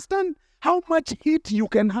 understand how much heat you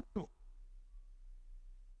can handle.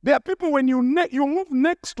 There are people, when you move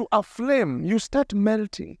next to a flame, you start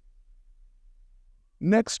melting.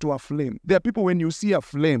 Next to a flame. There are people, when you see a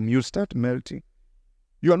flame, you start melting.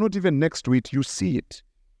 You are not even next to it, you see it.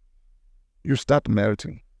 You start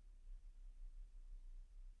melting.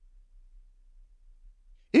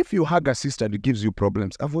 If you hug a sister and it gives you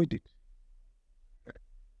problems, avoid it.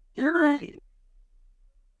 You're right.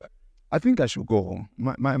 I think I should go home.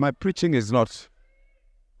 My preaching is not...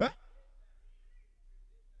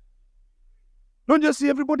 Don't just see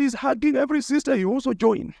everybody's hugging every sister, you also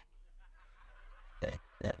join.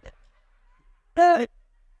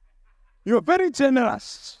 You're very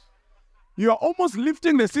generous. You're almost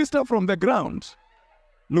lifting the sister from the ground.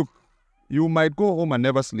 Look, you might go home and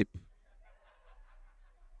never sleep.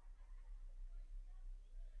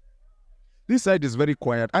 This side is very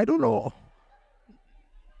quiet. I don't know.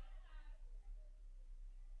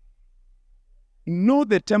 Know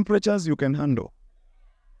the temperatures you can handle.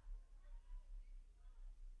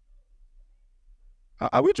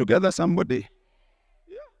 Are we together, somebody?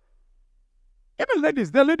 Yeah. Even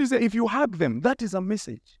ladies, the ladies say, if you hug them, that is a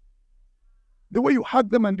message. The way you hug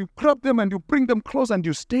them and you grab them and you bring them close and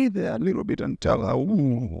you stay there a little bit and tell her,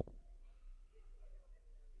 ooh,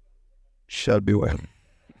 shall be well.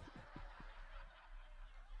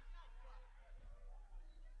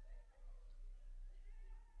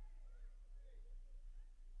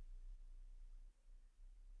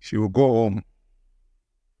 She will go home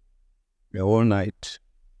the whole night.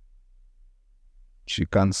 She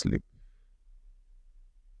can't sleep.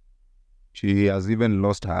 She has even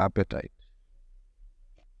lost her appetite.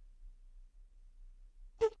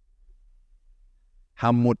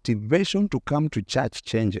 Her motivation to come to church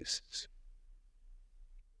changes.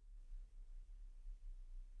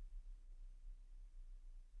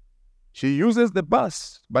 She uses the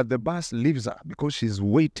bus, but the bus leaves her because she's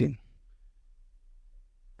waiting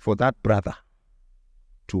for that brother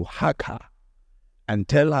to hug her and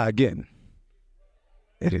tell her again,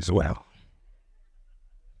 it is well.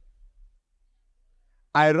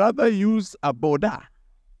 I rather use a boda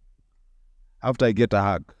after I get a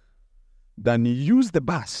hug than use the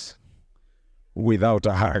bus without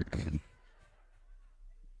a hug.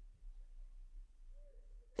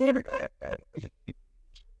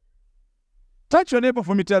 Touch your neighbor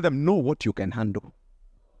for me, tell them, know what you can handle.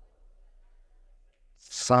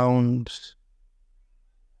 Sound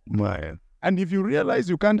mind. And if you realize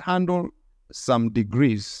you can't handle some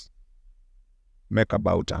degrees, make a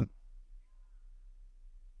bow turn.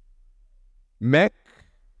 Make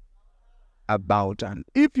a bow turn.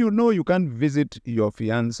 If you know you can't visit your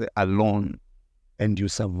fiancé alone and you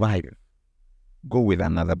survive, go with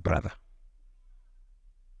another brother.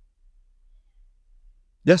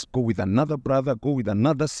 Just go with another brother, go with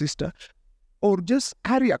another sister, or just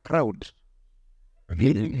carry a crowd.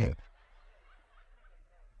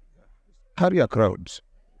 Carry a crowd.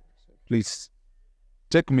 Please,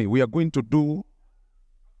 take me. We are going to do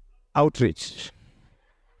outreach.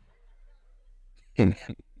 Am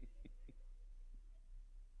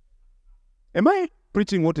I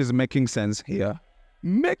preaching what is making sense here?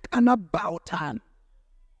 Make an about turn.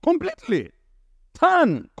 Completely.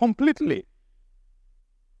 Turn completely.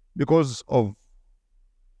 Because of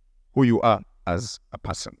who you are as a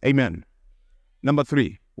person. Amen. Number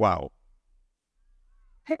 3. Wow.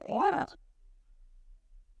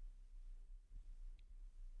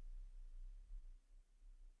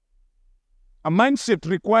 A mind shift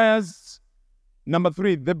requires, number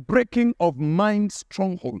 3, the breaking of mind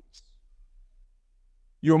strongholds.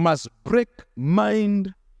 You must break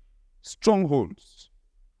mind strongholds.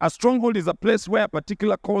 A stronghold is a place where a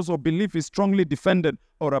particular cause or belief is strongly defended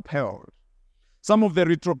or upheld. Some of the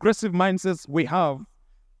retrogressive mindsets we have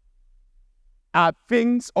are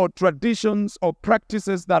things or traditions or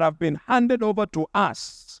practices that have been handed over to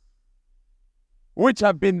us, which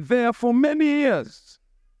have been there for many years.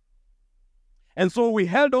 And so we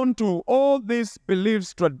held on to all these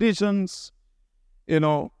beliefs, traditions,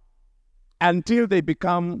 until they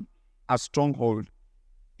become a stronghold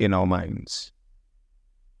in our minds.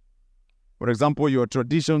 For example, your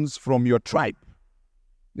traditions from your tribe,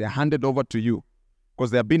 they're handed over to you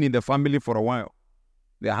because they have been in the family for a while.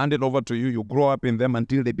 They're handed over to you. You grow up in them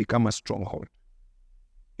until they become a stronghold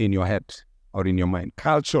in your head or in your mind.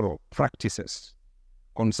 Cultural practices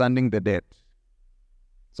concerning the dead.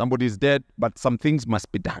 Somebody is dead, but some things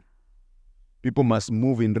must be done. People must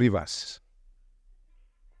move in rivers.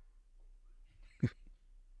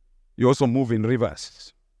 You also move in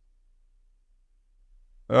rivers.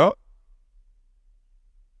 Oh.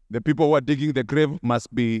 The people who are digging the grave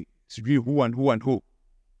must be who and who and who.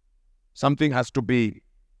 Something has to be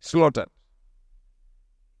slaughtered.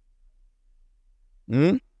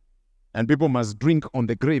 And people must drink on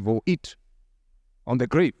the grave or eat on the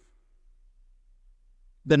grave.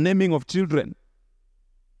 The naming of children.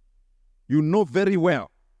 You know very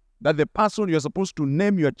well that the person you're supposed to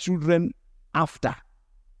name your children after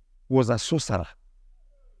was a sorcerer.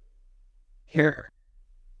 Here.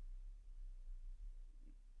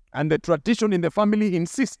 And the tradition in the family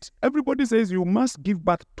insists. Everybody says, you must give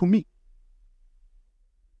birth to me.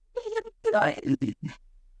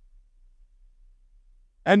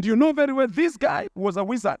 And you know very well, this guy was a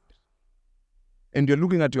wizard. And you're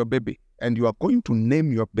looking at your baby, and you are going to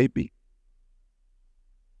name your baby.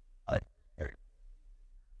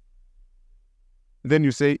 Then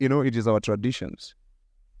you say, it is our traditions.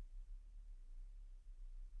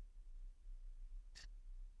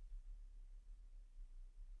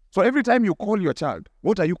 So every time you call your child,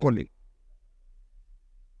 what are you calling?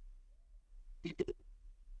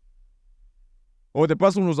 Or the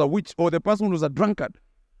person who's a witch, or the person who's a drunkard,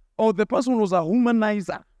 or the person who's a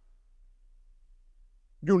humanizer.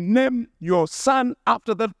 You name your son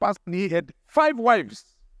after that person. He had 5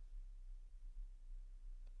 wives.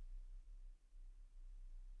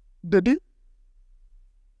 Daddy?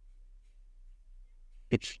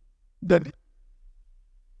 Daddy?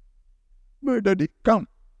 My daddy, come.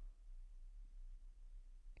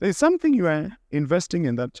 There's something you are investing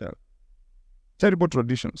in that child. Terrible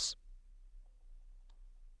traditions.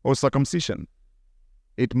 Or circumcision.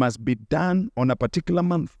 It must be done on a particular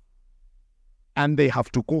month. And they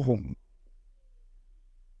have to go home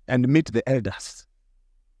and meet the elders.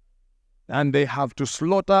 And they have to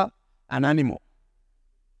slaughter an animal.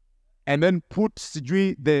 And then put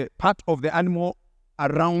the part of the animal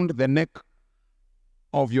around the neck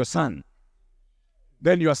of your son.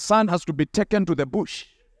 Then your son has to be taken to the bush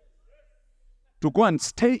to go and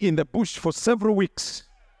stay in the bush for several weeks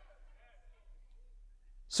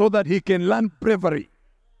so that he can learn bravery.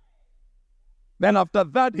 Then after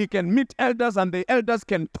that, he can meet elders, and the elders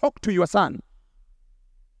can talk to your son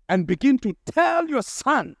and begin to tell your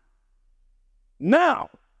son, now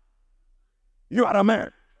you are a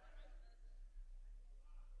man.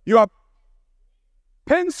 Your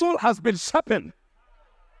pencil has been sharpened.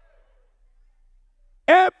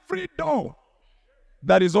 Every door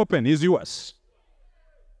that is open is yours.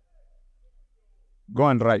 Go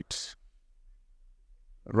and write.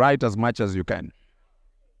 Write as much as you can.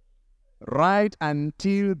 Write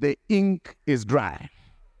until the ink is dry.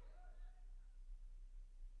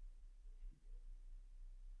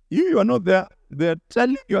 You are not there. They're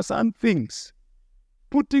telling your son things,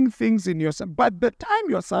 putting things in your son. But the time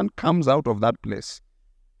your son comes out of that place,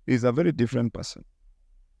 he's a very different person.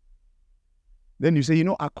 Then you say,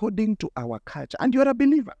 according to our culture, and you are a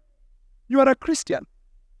believer, you are a Christian.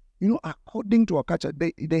 According to our culture,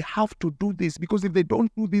 they have to do this, because if they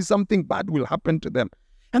don't do this, something bad will happen to them.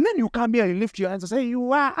 And then you come here and lift your hands and say,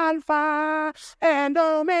 you are Alpha and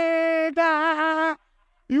Omega.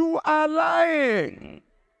 You are lying.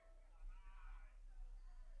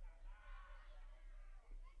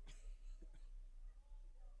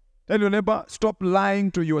 Tell your neighbor, stop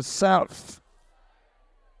lying to yourself.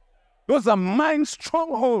 Those are mind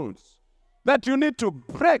strongholds that you need to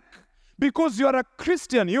break, because you are a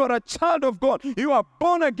Christian, you are a child of God, you are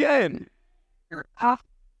born again.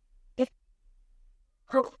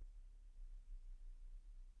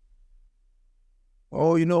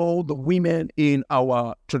 Oh, the women in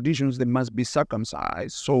our traditions, they must be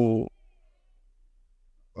circumcised. So,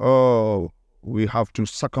 we have to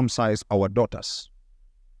circumcise our daughters.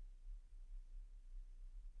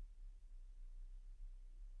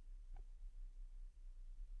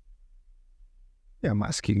 I'm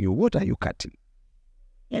asking you, what are you cutting?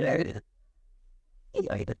 And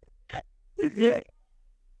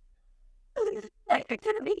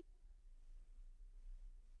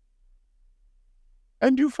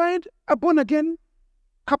you find a born-again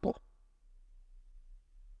couple.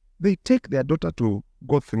 They take their daughter to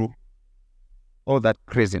go through all that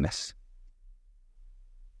craziness.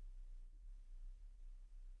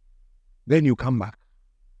 Then you come back.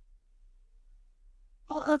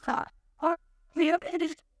 Father,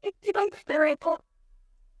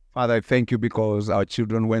 I thank you because our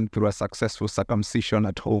children went through a successful circumcision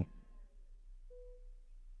at home.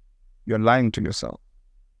 You're lying to yourself.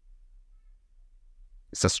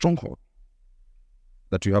 It's a stronghold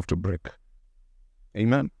that you have to break.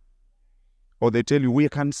 Amen. Or they tell you, we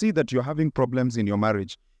can see that you're having problems in your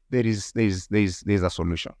marriage. There's a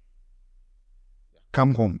solution.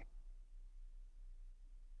 Come home.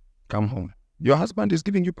 Come home. Your husband is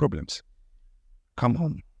giving you problems. Come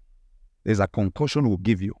home. There's a concoction we'll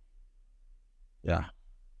give you. Yeah.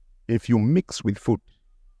 If you mix with food,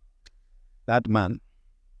 that man,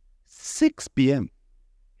 6 p.m.,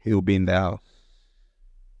 he'll be in the house.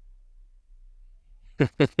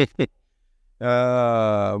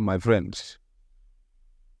 My friends.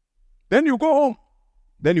 Then you go home.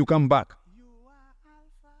 Then you come back.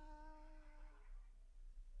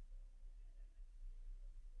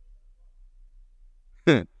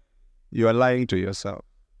 You are lying to yourself.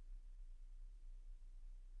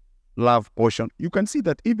 Love potion. You can see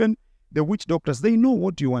that even the witch doctors, they know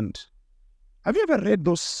what you want. Have you ever read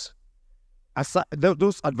those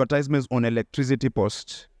advertisements on electricity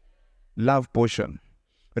posts? Love potion.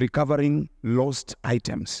 Recovering lost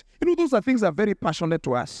items. Those are things that are very passionate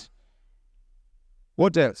to us.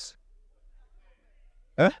 What else?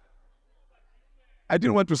 I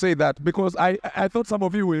didn't want to say that because I thought some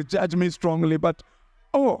of you will judge me strongly, but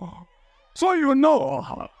so you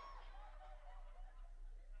know.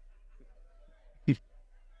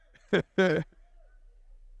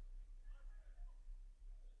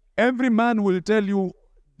 Every man will tell you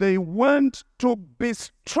they want to be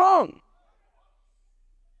strong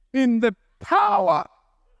in the power.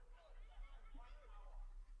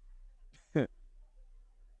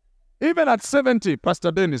 Even at 70,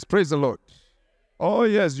 Pastor Dennis, praise the Lord. Oh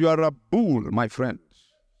yes, you are a bull, my friend.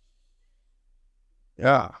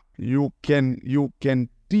 Yeah, you can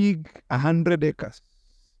dig 100 acres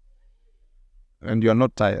and you're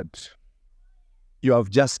not tired. You have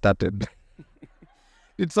just started.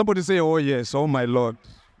 Did somebody say, oh yes, oh my Lord?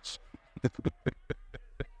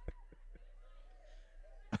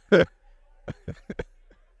 Who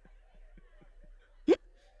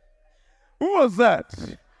was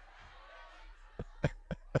that?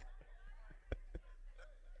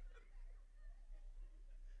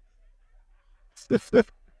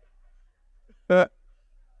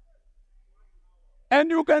 And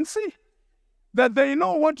you can see that they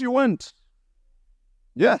know what you want.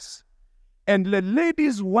 Yes. And the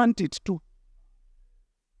ladies want it too.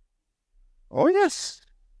 Oh, yes.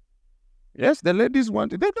 Yes, the ladies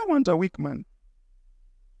want it. They don't want a weak man.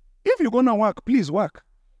 If you're going to work, please work.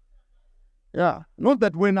 Yeah. Not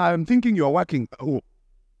that when I'm thinking you're working,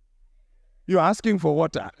 you're asking for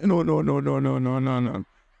water. No.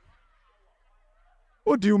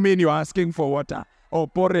 What do you mean you're asking for water? Or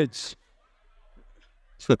porridge?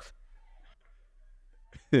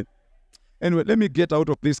 Anyway, let me get out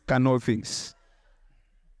of these carnal things.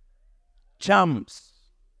 Charms,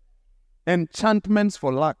 enchantments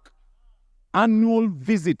for luck, annual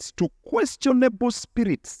visits to questionable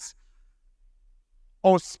spirits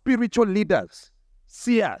or spiritual leaders,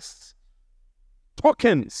 seers,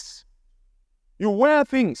 tokens. You wear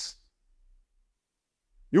things.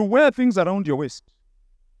 You wear things around your waist.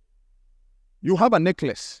 You have a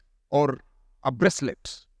necklace or a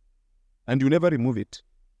bracelet and you never remove it.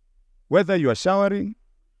 Whether you are showering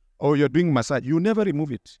or you're doing massage, you never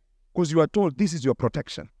remove it because you are told this is your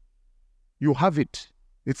protection. You have it.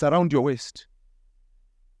 It's around your waist.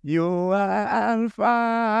 You are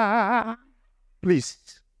Alpha.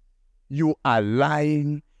 Please, you are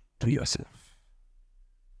lying to yourself.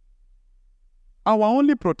 Our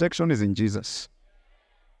only protection is in Jesus.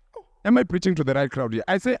 Am I preaching to the right crowd here?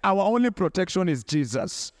 I say our only protection is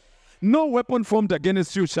Jesus. No weapon formed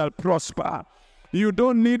against you shall prosper. You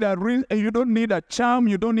don't need a ring, you don't need a charm,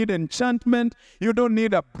 you don't need enchantment, you don't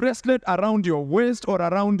need a bracelet around your waist or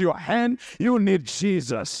around your hand. You need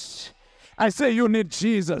Jesus. I say you need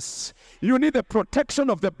Jesus. You need the protection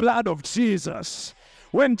of the blood of Jesus.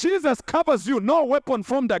 When Jesus covers you, no weapon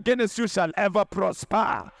formed against you shall ever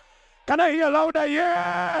prosper. Can I hear louder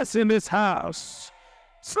yes in this house?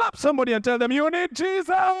 Slap somebody and tell them you need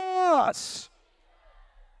Jesus.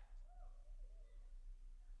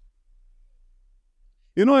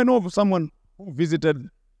 You know, I know of someone who visited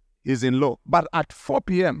his in-law, but at 4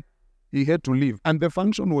 p.m., he had to leave, and the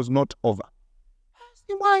function was not over. I asked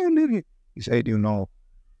him, why are you leaving? He said, you know,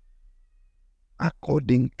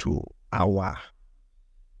 according to our...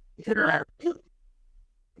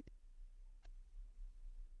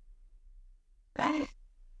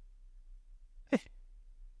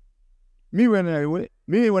 Me,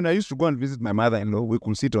 when I used to go and visit my mother-in-law, we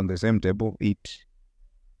could sit on the same table, eat.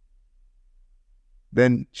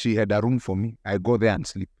 Then she had a room for me. I go there and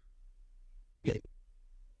sleep.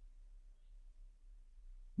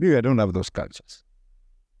 Me, I don't have those cultures.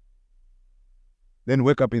 Then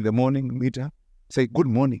wake up in the morning, meet her, say, good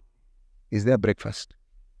morning. Is there breakfast?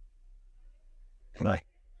 Right.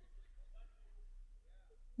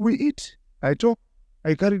 We eat. I talk.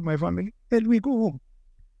 I carried my family. And we go home.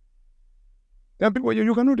 There are people,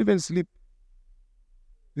 you cannot even sleep.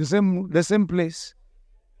 The same place.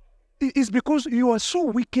 It's because you are so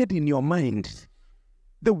wicked in your mind.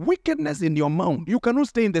 The wickedness in your mind. You cannot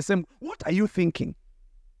stay in the same. What are you thinking?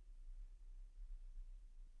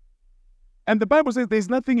 And the Bible says there's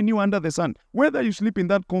nothing new under the sun. Whether you sleep in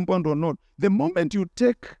that compound or not, the moment you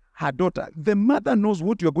take her daughter, the mother knows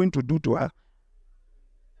what you're going to do to her.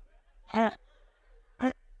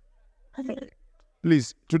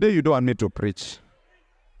 Please, today you don't want me to preach.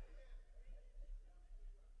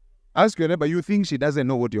 Ask your neighbor, you think she doesn't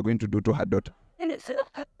know what you're going to do to her daughter?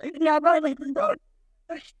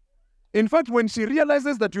 In fact, when she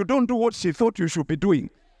realizes that you don't do what she thought you should be doing,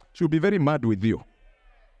 she'll be very mad with you.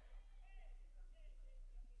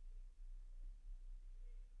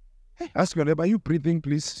 Ask your neighbor, are you breathing,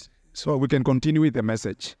 please? So we can continue with the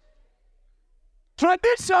message.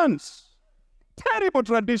 Traditions. Terrible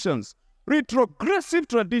traditions. Retrogressive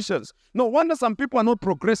traditions. No wonder some people are not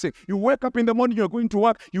progressing. You wake up in the morning, you're going to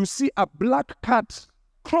work, you see a black cat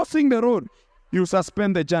crossing the road, you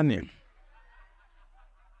suspend the journey.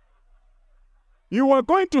 You are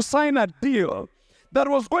going to sign a deal that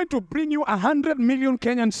was going to bring you 100 million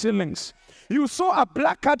Kenyan shillings. You saw a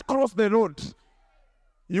black cat cross the road.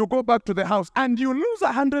 You go back to the house and you lose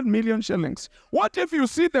 100 million shillings. What if you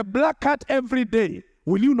see the black cat every day?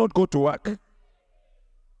 Will you not go to work?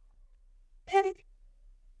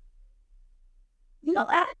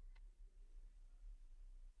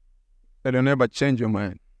 Tell your neighbor, change your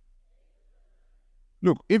mind.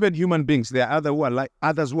 Look, even human beings, there are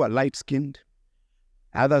others who are light-skinned,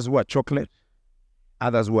 others who are chocolate,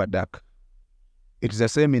 others who are dark. It's the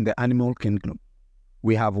same in the animal kingdom.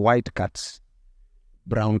 We have white cats,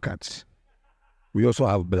 brown cats. We also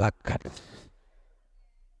have black cats.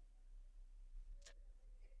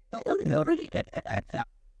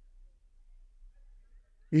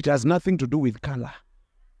 It has nothing to do with color.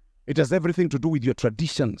 It has everything to do with your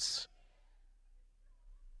traditions.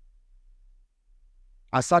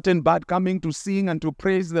 A certain bird coming to sing and to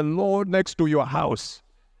praise the Lord next to your house.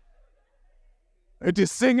 It is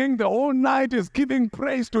singing the whole night, is giving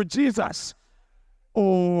praise to Jesus.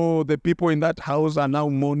 Oh, the people in that house are now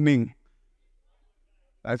mourning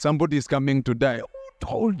that somebody is coming to die. Who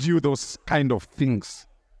told you those kind of things?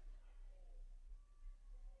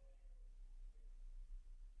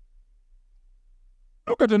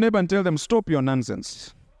 Look at your neighbor and tell them, stop your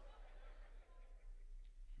nonsense.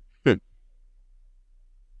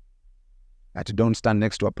 That don't stand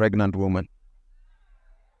next to a pregnant woman.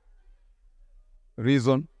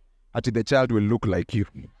 Reason, that the child will look like you.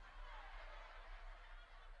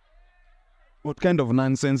 What kind of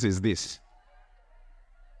nonsense is this?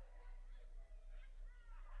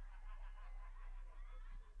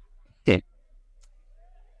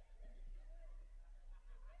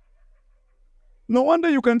 No wonder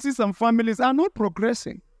you can see some families are not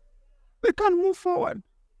progressing. They can't move forward.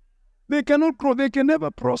 They cannot grow. They can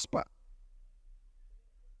never prosper.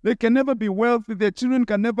 They can never be wealthy. Their children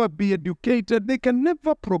can never be educated. They can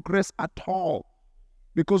never progress at all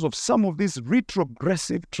because of some of these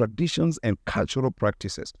retrogressive traditions and cultural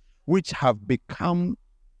practices, which have become,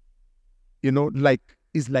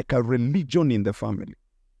 is like a religion in the family.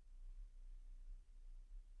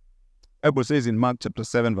 The Bible says in Mark chapter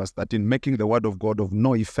 7, verse 13, making the word of God of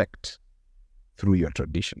no effect through your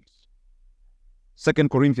traditions. 2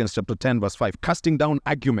 Corinthians chapter 10, verse 5, casting down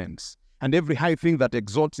arguments and every high thing that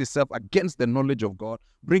exalts itself against the knowledge of God,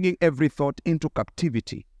 bringing every thought into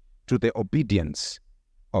captivity to the obedience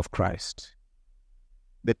of Christ.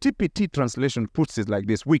 The TPT translation puts it like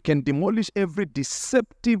this: we can demolish every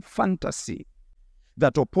deceptive fantasy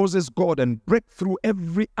that opposes God and break through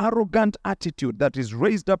every arrogant attitude that is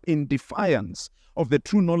raised up in defiance of the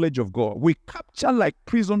true knowledge of God. We capture like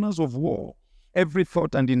prisoners of war every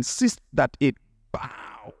thought and insist that it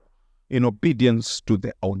bow in obedience to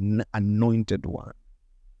the anointed one.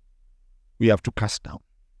 We have to cast down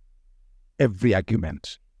every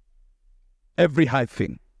argument, every high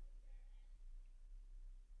thing.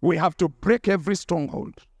 We have to break every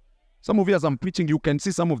stronghold. Some of you, as I'm preaching, you can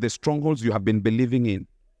see some of the strongholds you have been believing in.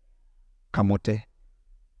 Kamote.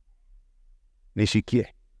 Nishikie.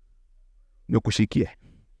 Nokushikie.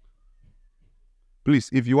 Please,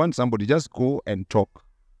 if you want somebody, just go and talk.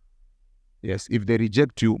 Yes, if they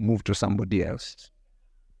reject you, move to somebody else.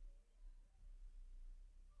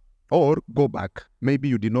 Or go back. Maybe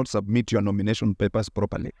you did not submit your nomination papers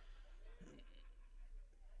properly.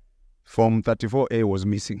 Form 34A was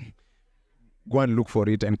missing. Go and look for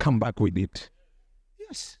it and come back with it.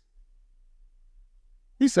 Yes.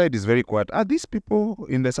 His side is very quiet. Are these people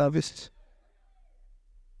in the service?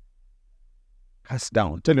 Cast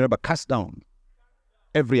down. Tell your neighbor, cast down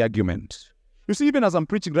every argument. You see, even as I'm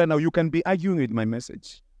preaching right now, you can be arguing with my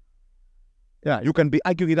message. Yeah, you can be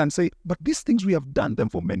arguing it and say, but these things we have done them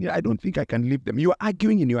for many. I don't think I can leave them. You are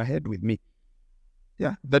arguing in your head with me.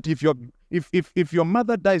 Yeah, that if your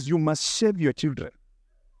mother dies, you must shave your children.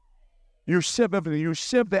 You shave everything. You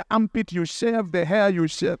shave the armpit. You shave the hair. You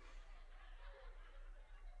shave.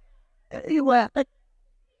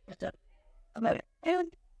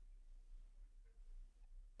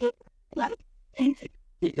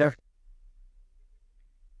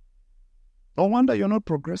 No wonder you're not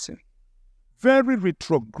progressing. Very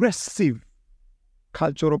retrogressive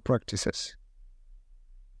cultural practices.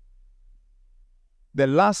 The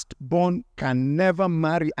last born can never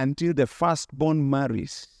marry until the firstborn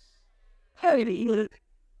marries.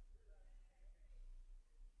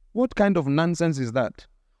 What kind of nonsense is that?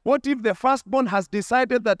 What if the firstborn has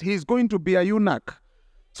decided that he's going to be a eunuch?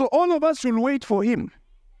 So all of us should wait for him.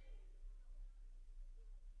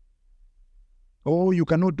 Oh, you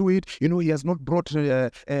cannot do it. You know, he has not brought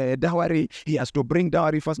dowry. He has to bring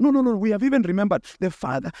dowry first. No. We have even remembered the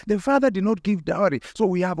father. The father did not give dowry. So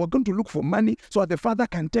we're going to look for money so that the father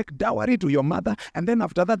can take dowry to your mother. And then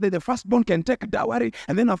after that, the firstborn can take dowry.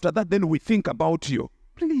 And then after that, then we think about you.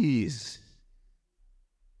 Please.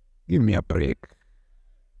 Give me a break.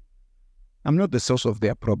 I'm not the source of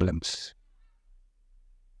their problems.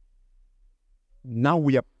 Now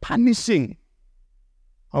we are punishing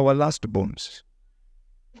our lastborns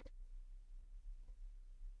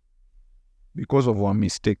because of our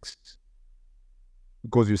mistakes,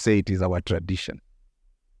 because you say it is our tradition.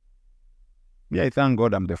 Yeah, I thank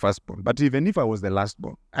God I'm the firstborn. But even if I was the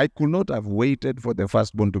lastborn, I could not have waited for the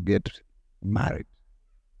firstborn to get married.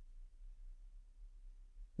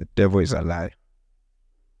 The devil is a lie.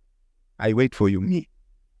 I wait for you.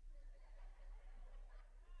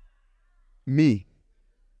 Me.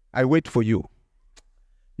 I wait for you.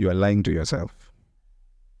 You are lying to yourself.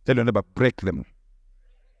 Tell your neighbor, break them.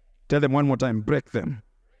 Tell them one more time, break them.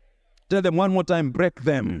 Tell them one more time, break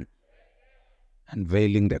them.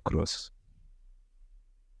 Unveiling the cross.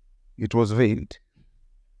 It was veiled.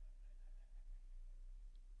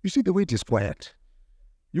 You see the way it is quiet.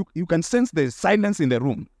 You can sense the silence in the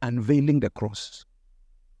room. Unveiling the cross.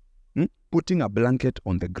 Putting a blanket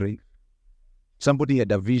on the grave. Somebody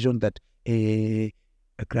had a vision that a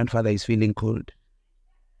grandfather is feeling cold.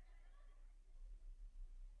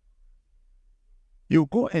 You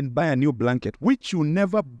go and buy a new blanket, which you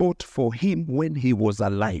never bought for him when he was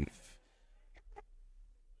alive.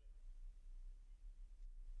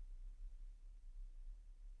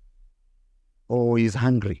 Or he's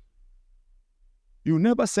hungry. You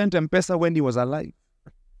never sent M-Pesa when he was alive.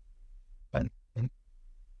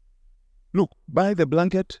 Look, buy the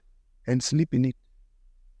blanket and sleep in it.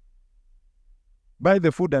 Buy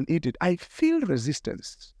the food and eat it. I feel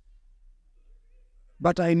resistance.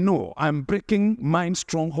 But I know I'm breaking mind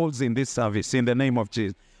strongholds in this service in the name of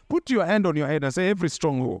Jesus. Put your hand on your head and say, every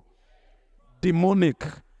stronghold, demonic,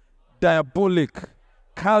 diabolic,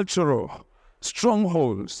 cultural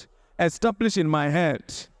strongholds established in my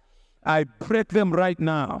head, I break them right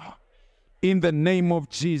now in the name of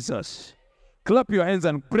Jesus. Clap your hands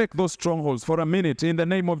and break those strongholds for a minute in the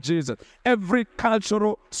name of Jesus. Every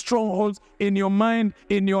cultural stronghold in your mind,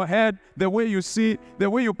 in your head, the way you see, the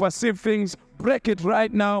way you perceive things, break it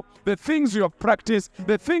right now. The things you have practiced,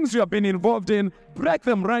 the things you have been involved in, break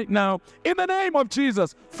them right now. In the name of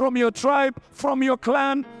Jesus, from your tribe, from your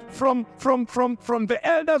clan, from the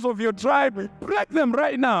elders of your tribe, break them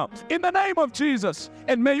right now. In the name of Jesus.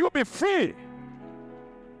 And may you be free.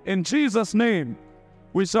 In Jesus' name,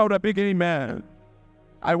 we shout a big amen.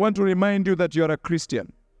 I want to remind you that you are a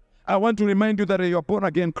Christian. I want to remind you that you are born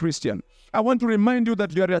again Christian. I want to remind you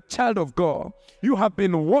that you are a child of God. You have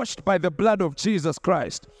been washed by the blood of Jesus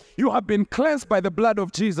Christ. You have been cleansed by the blood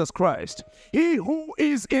of Jesus Christ. He who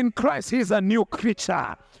is in Christ, he is a new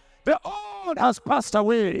creature. The old has passed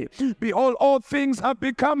away. Behold, all things have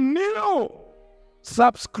become new.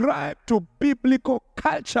 Subscribe to biblical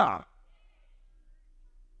culture.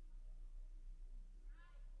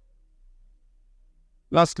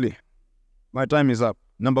 Lastly, my time is up.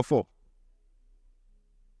 Number 4.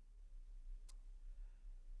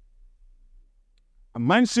 A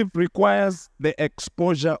mind shift requires the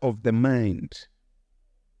exposure of the mind.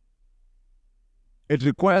 It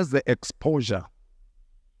requires the exposure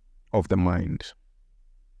of the mind.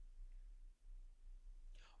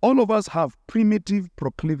 All of us have primitive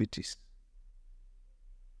proclivities.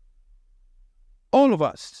 All of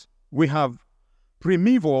us, we have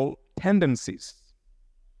primeval tendencies.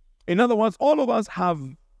 In other words, all of us have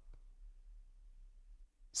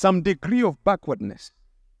some degree of backwardness.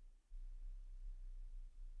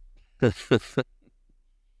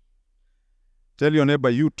 Tell your neighbor,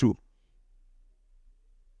 you too.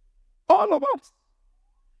 All of us.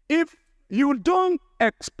 If you don't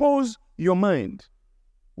expose your mind,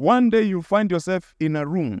 one day you find yourself in a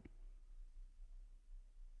room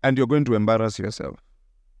and you're going to embarrass yourself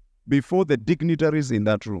before the dignitaries in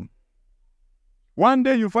that room. One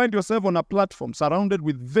day you find yourself on a platform surrounded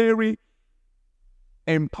with very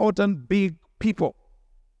important big people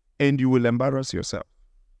and you will embarrass yourself.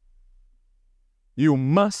 You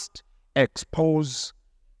must expose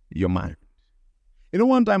your mind. You know,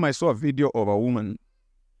 one time I saw a video of a woman,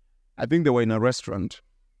 I think they were in a restaurant,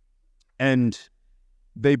 and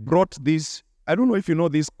they brought these, I don't know if you know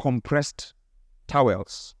these compressed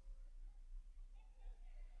towels.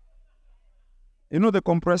 You know the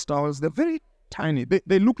compressed towels? They're very tiny.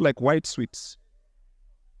 They look like white sweets.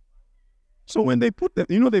 So when they put them,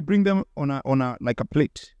 you know, they bring them on a like a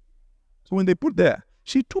plate. So when they put there,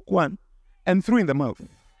 she took one and threw in the mouth.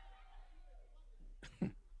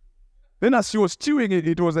 Then as she was chewing it,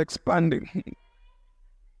 it was expanding.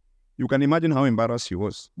 You can imagine how embarrassed she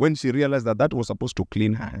was when she realized that that was supposed to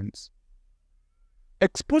clean her hands.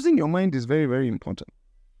 Exposing your mind is very, very important.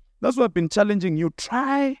 That's why I've been challenging you.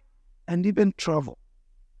 Try and even travel.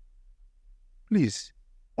 Please.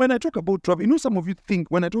 When I talk about travel, you know, some of you think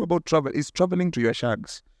when I talk about travel, it's traveling to your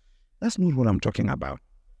shags. That's not what I'm talking about.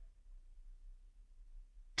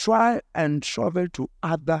 Try and travel to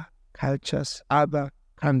other cultures, other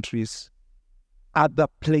countries, other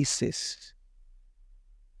places.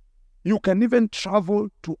 You can even travel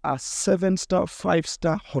to a 7-star,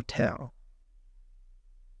 5-star hotel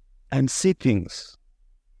and see things.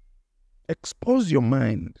 Expose your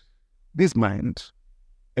mind. This mind,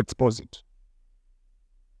 expose it.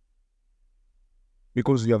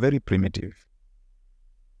 Because you are very primitive.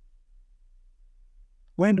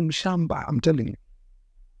 When mshamba, I'm telling you.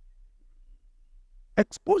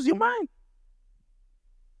 Expose your mind.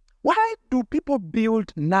 Why do people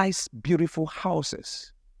build nice, beautiful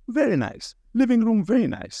houses? Very nice. Living room, very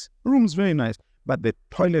nice. Rooms, very nice. But the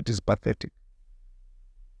toilet is pathetic.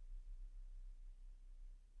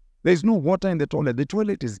 There's no water in the toilet. The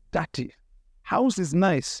toilet is dirty. House is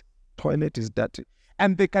nice. Toilet is dirty.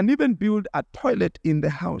 And they can even build a toilet in the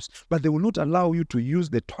house, but they will not allow you to use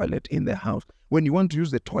the toilet in the house. When you want to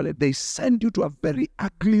use the toilet, they send you to a very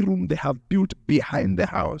ugly room they have built behind the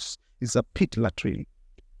house. It's a pit latrine.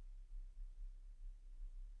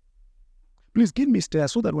 Please give me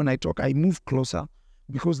stairs so that when I talk, I move closer,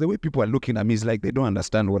 because the way people are looking at me is like they don't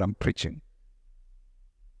understand what I'm preaching.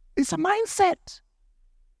 It's a mindset.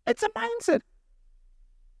 It's a mindset.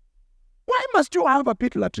 Why must you have a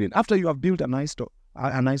pit latrine after you have built a nice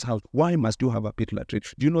house? Why must you have a pit latrine?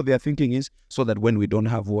 Do you know their thinking is so that when we don't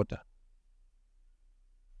have water?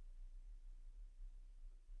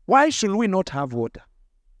 Why should we not have water?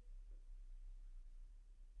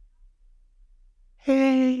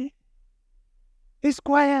 Hey, it's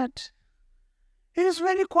quiet. It's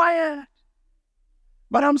very quiet.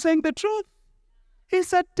 But I'm saying the truth.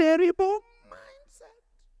 It's a terrible mindset.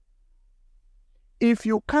 If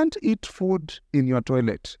you can't eat food in your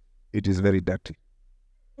toilet, it is very dirty.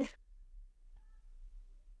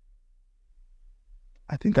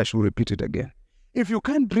 I think I should repeat it again. If you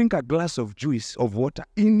can't drink a glass of juice, of water,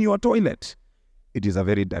 in your toilet, it is a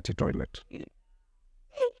very dirty toilet.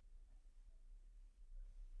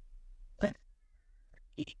 Let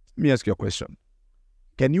me ask you a question.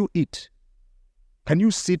 Can you eat? Can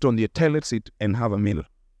you sit on the toilet seat and have a meal?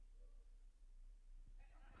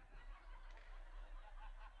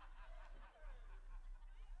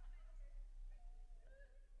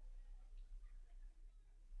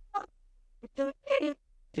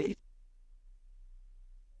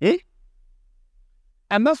 Eh?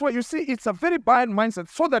 And that's why you see it's a very bad mindset,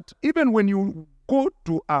 so that even when you go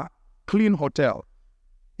to a clean hotel,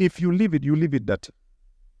 if you leave it dirty.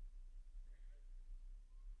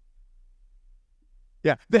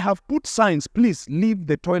 Yeah, they have put signs, please leave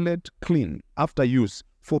the toilet clean after use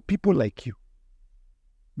for people like you.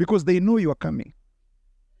 Because they know you are coming.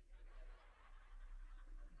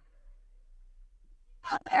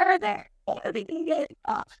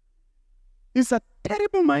 It's a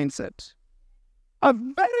terrible mindset. A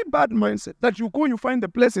very bad mindset that you go, you find the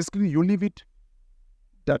place is clean, you leave it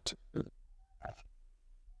dirty.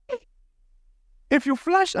 If you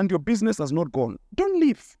flush and your business has not gone, don't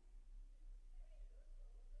leave.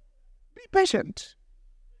 Be patient.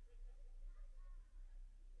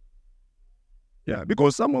 Yeah,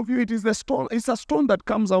 because some of you, it is the stone. It's a stone that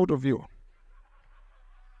comes out of you.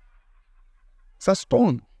 It's a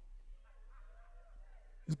stone.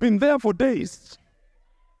 It's been there for days.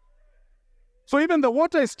 So even the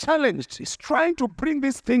water is challenged. It's trying to bring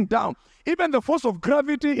this thing down. Even the force of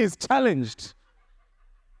gravity is challenged.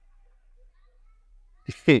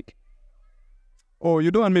 Oh,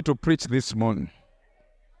 you don't want me to preach this morning.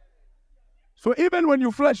 So even when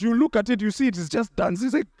you flush, you look at it, you see it is just done. You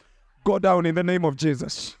say, go down in the name of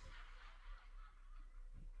Jesus.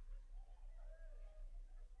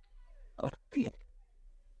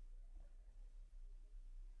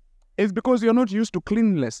 It's because you're not used to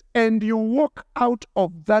cleanliness. And you walk out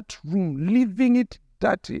of that room, leaving it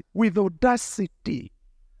dirty with audacity.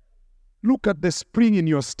 Look at the spring in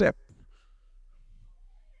your step.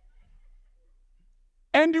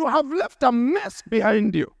 And you have left a mess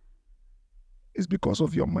behind you. It's because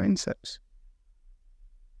of your mindset.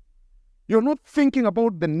 You're not thinking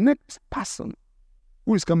about the next person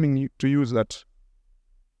who is coming to use that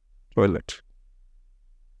toilet.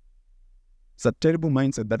 It's a terrible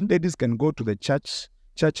mindset that ladies can go to the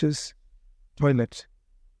church's toilet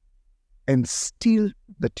and steal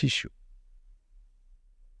the tissue.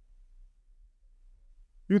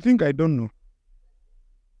 You think I don't know?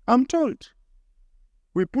 I'm told.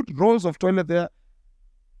 We put rolls of toilet there.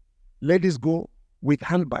 Ladies go with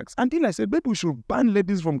handbags. Until I said, maybe we should ban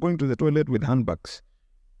ladies from going to the toilet with handbags.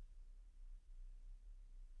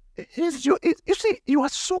 You see, you are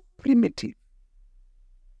so primitive.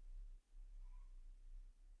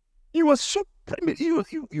 You are so primitive.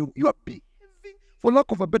 You are behaving, for lack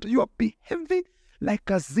of a better, you are behaving like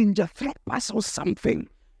a Zinjanthropus or something.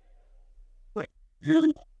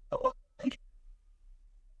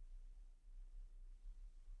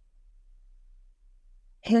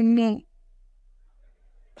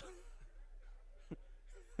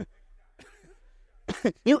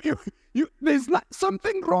 There's like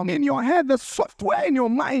something wrong in your head, the software in your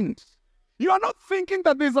mind. You are not thinking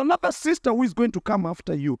that there's another sister who is going to come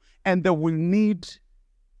after you and they will need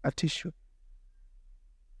a tissue.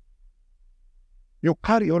 You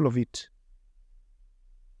carry all of it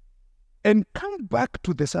and come back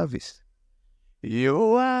to the service.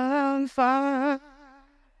 You are on fire,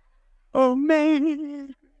 oh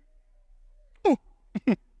man. Oh.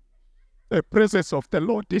 The presence of the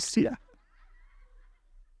Lord is here.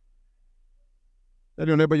 Tell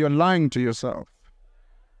your neighbor, you're lying to yourself.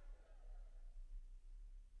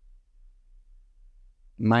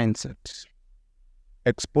 Mindset.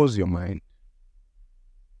 Expose your mind.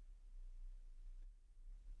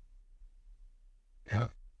 Yeah.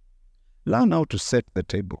 Learn how to set the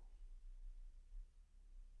table.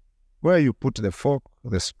 Where you put the fork,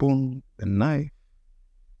 the spoon, the knife.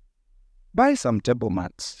 Buy some table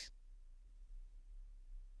mats.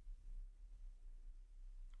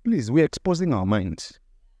 Please, we're exposing our minds.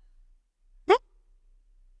 Huh?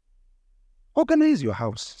 Organize your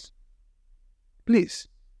house. Please.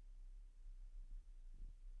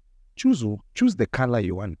 Choose the color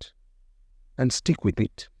you want and stick with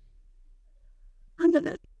it.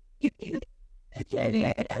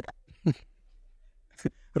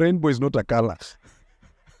 Rainbow is not a color.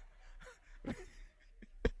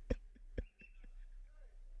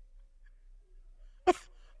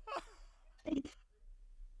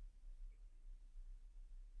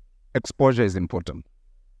 Exposure is important.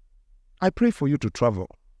 I pray for you to travel.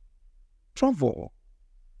 Travel.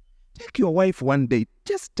 Take your wife one day.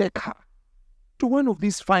 Just take her to one of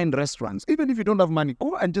these fine restaurants. Even if you don't have money,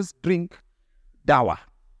 go and just drink dawa.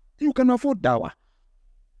 You can afford dawa.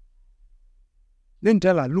 Then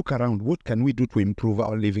tell her, look around, what can we do to improve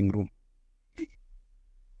our living room?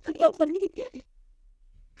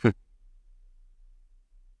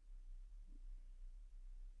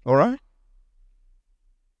 All right?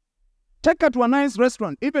 Take her to a nice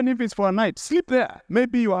restaurant, even if it's for a night. Sleep there.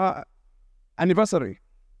 Maybe your anniversary.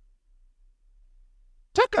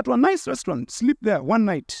 Take her to a nice restaurant. Sleep there one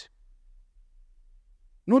night.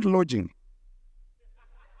 Not lodging.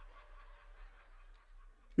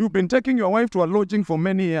 You've been taking your wife to a lodging for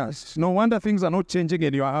many years. No wonder things are not changing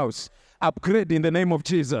in your house. Upgrade in the name of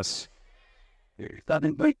Jesus. Look at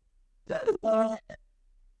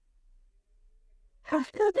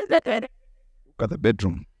the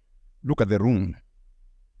bedroom. Look at the room.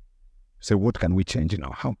 Say, what can we change in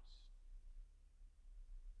our house?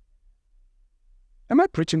 Am I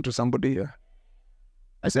preaching to somebody here?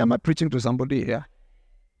 I say, am I preaching to somebody here?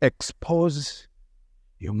 Expose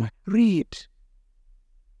your mind. Read.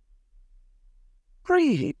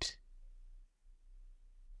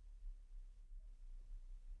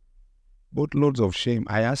 Boatloads of shame.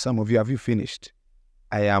 I ask some of you, have you finished?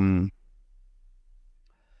 I'm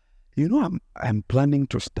planning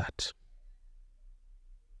to start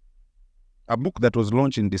a book that was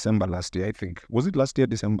launched in December last year, I think. Was it last year,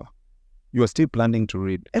 December? You are still planning to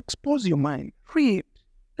read. Expose your mind. Read.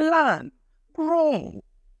 Learn. Grow.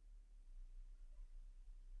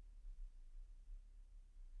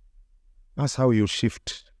 That's how you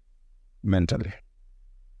shift mentally.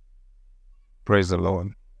 Praise the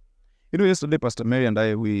Lord. Yesterday, Pastor Mary and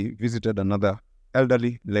I, we visited another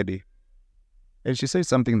elderly lady. And she said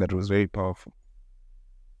something that was very powerful.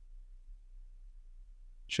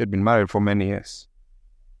 She had been married for many years.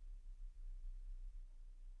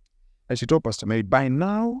 And she told Pastor Mary, by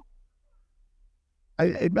now,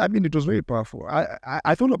 I mean, it was very powerful.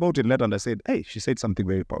 I thought about it later and I said, hey, she said something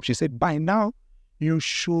very powerful. She said, by now, you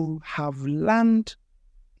should have learned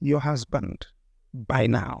your husband. By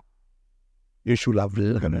now, you should have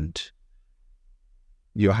learned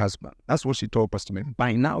your husband. That's what she told Pastor Mary.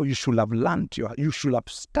 By now, you should have learned, you should have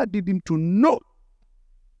studied him to know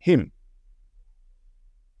him.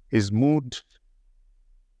 His mood,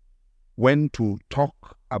 when to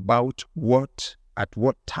talk about what, at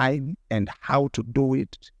what time, and how to do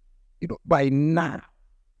it. By now.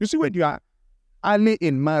 You see, when you are early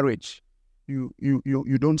in marriage, you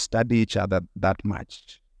don't study each other that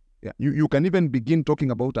much. Yeah. You can even begin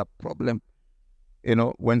talking about a problem,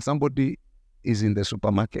 when somebody is in the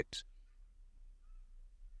supermarket.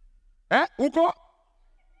 Uko?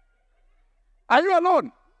 Are you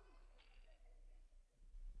alone?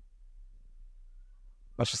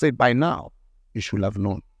 But she said, by now, you should have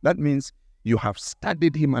known. That means you have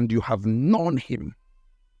studied him and you have known him.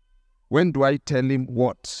 When do I tell him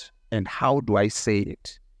what and how do I say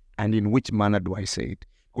it? And in which manner do I say it?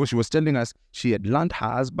 Because she was telling us she had learned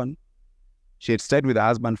her husband. She had stayed with her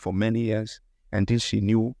husband for many years until she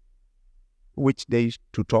knew which day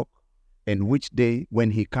to talk and which day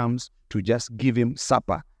when he comes to just give him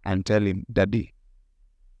supper and tell him, Daddy,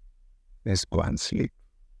 let's go and sleep.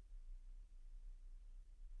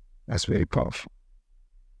 That's very powerful.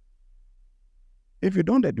 If you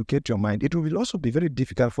don't educate your mind, it will also be very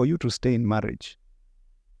difficult for you to stay in marriage.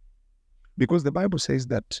 Because the Bible says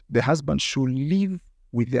that the husband should live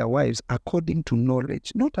with their wives according to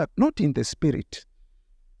knowledge, not in the spirit.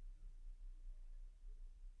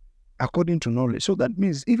 According to knowledge. So that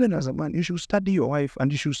means even as a man, you should study your wife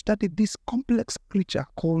and you should study this complex creature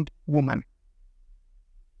called woman.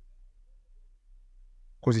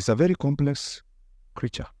 Because it's a very complex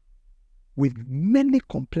creature with many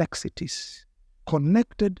complexities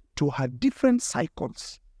connected to her different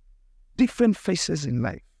cycles, different phases in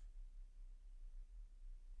life.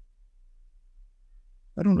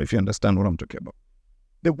 I don't know if you understand what I'm talking about.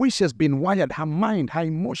 The way she has been wired, her mind, her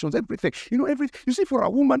emotions, everything. You see, for a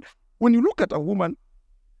woman, when you look at a woman,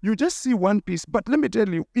 you just see one piece. But let me tell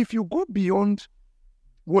you, if you go beyond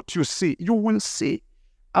what you see, you will see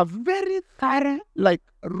a very thorough,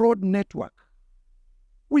 road network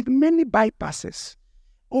with many bypasses,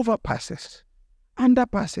 overpasses,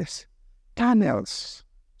 underpasses, tunnels.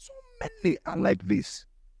 So many are like this.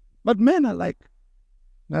 But men are like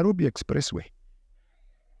Nairobi Expressway.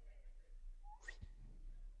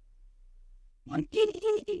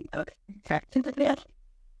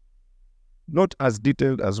 Not as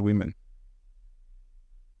detailed as women.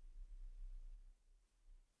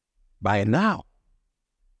 By now,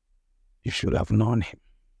 you should have known him.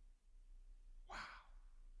 Wow.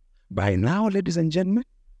 By now, ladies and gentlemen,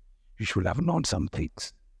 you should have known some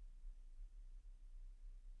things.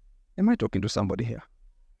 Am I talking to somebody here?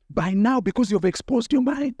 By now, because you've exposed your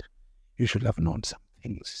mind, you should have known some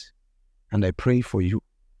things. And I pray for you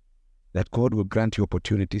that God will grant you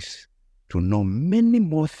opportunities to know many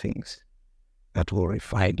more things that will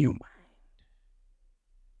refine your mind.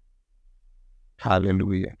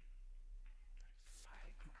 Hallelujah.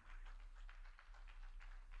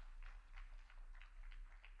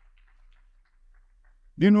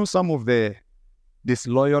 Do you know some of the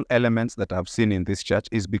disloyal elements that I've seen in this church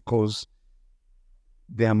is because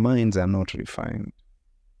their minds are not refined?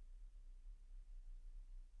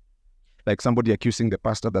 Like somebody accusing the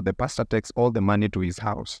pastor that the pastor takes all the money to his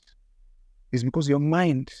house. It's because your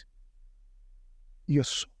mind, you're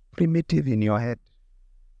so primitive in your head.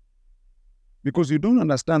 Because you don't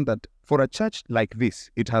understand that for a church like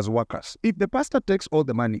this, it has workers. If the pastor takes all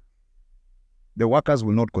the money, the workers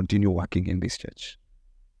will not continue working in this church.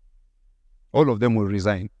 All of them will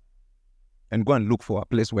resign and go and look for a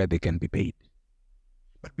place where they can be paid.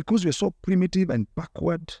 But because you're so primitive and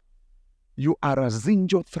backward, you are a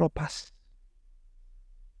zinjothropus.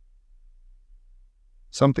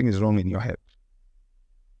 Something is wrong in your head.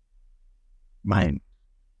 Mind.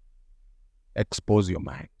 Expose your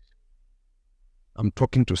mind. I'm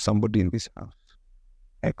talking to somebody in this house.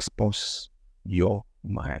 Expose your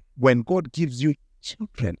mind. When God gives you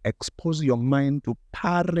children, expose your mind to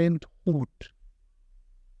parenthood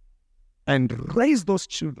and raise those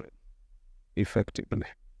children effectively.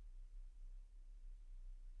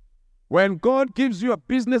 When God gives you a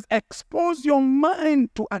business, expose your mind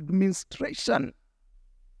to administration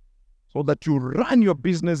so that you run your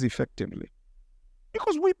business effectively.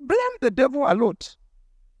 Because we blame the devil a lot.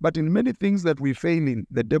 But in many things that we fail in,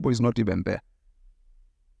 the devil is not even there.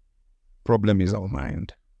 Problem is our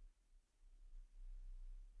mind.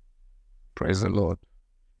 Praise the Lord.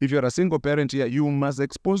 If you're a single parent here, you must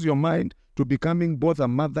expose your mind to becoming both a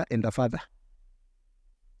mother and a father.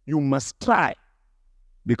 You must try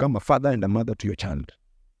become a father and a mother to your child.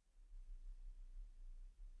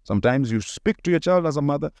 Sometimes you speak to your child as a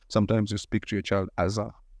mother, sometimes you speak to your child as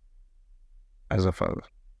a father.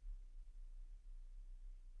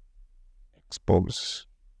 Expose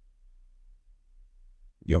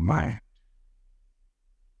your mind.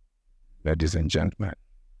 Ladies and gentlemen,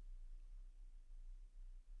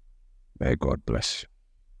 may God bless you.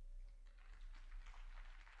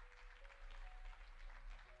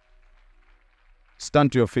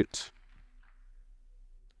 Stand to your feet.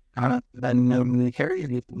 I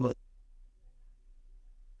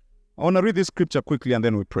want to read this scripture quickly and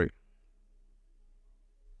then we pray.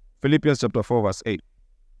 Philippians chapter 4 verse 8.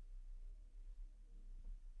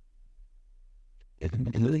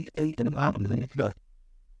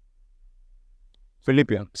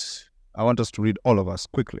 Philippians. I want us to read all of us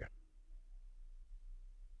quickly.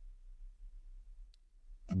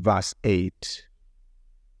 Verse 8.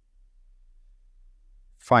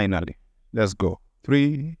 Finally. Let's go.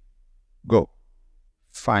 3, go.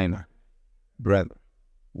 Finally, brethren,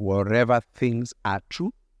 whatever things are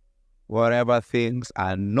true, whatever things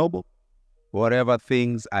are noble, whatever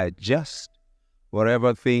things are just,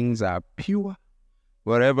 whatever things are pure,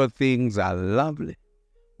 whatever things are lovely,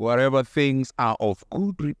 whatever things are of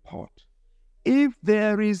good report, if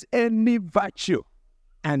there is any virtue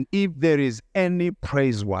and if there is any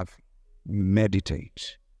praiseworthy,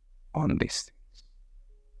 meditate on these things.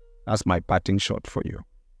 That's my parting shot for you.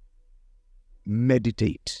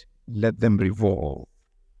 Meditate. Let them revolve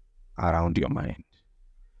around your mind.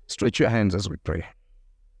 Stretch your hands as we pray.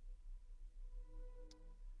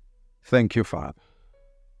 Thank you, Father.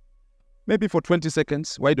 Maybe for 20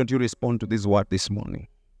 seconds, why don't you respond to this word this morning?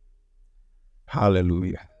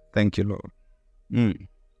 Hallelujah. Thank you, Lord.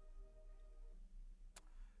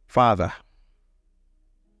 Father,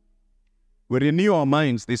 we renew our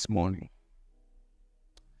minds this morning.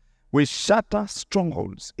 We shatter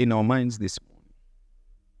strongholds in our minds this morning.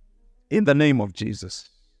 In the name of Jesus,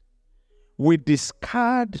 we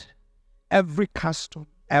discard every custom,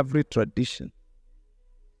 every tradition,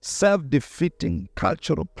 self-defeating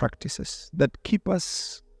cultural practices that keep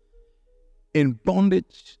us in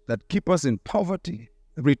bondage, that keep us in poverty,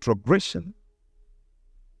 retrogression,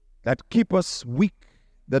 that keep us weak,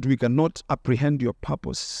 that we cannot apprehend your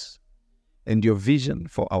purpose and your vision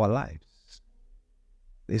for our lives.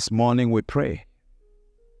 This morning we pray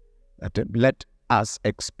that let us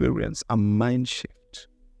experience a mind shift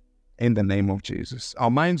in the name of Jesus. Our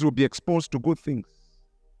minds will be exposed to good things,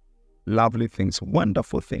 lovely things,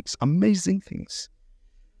 wonderful things, amazing things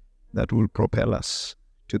that will propel us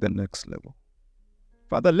to the next level.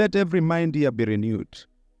 Father, let every mind here be renewed.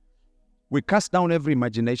 We cast down every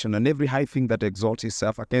imagination and every high thing that exalts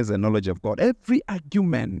itself against the knowledge of God. Every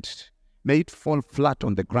argument, may it fall flat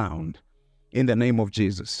on the ground in the name of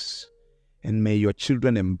Jesus. And may your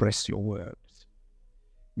children embrace your word.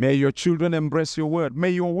 May your children embrace your word.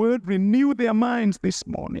 May your word renew their minds this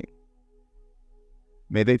morning.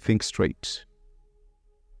 May they think straight.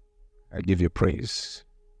 I give you praise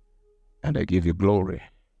and I give you glory.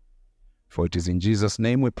 For it is in Jesus'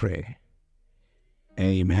 name we pray.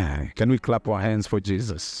 Amen. Can we clap our hands for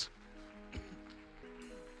Jesus?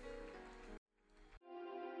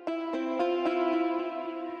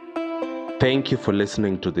 Thank you for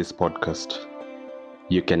listening to this podcast.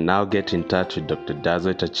 You can now get in touch with Dr.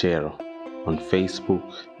 Dodzweit Achero on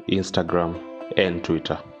Facebook, Instagram, and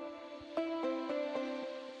Twitter.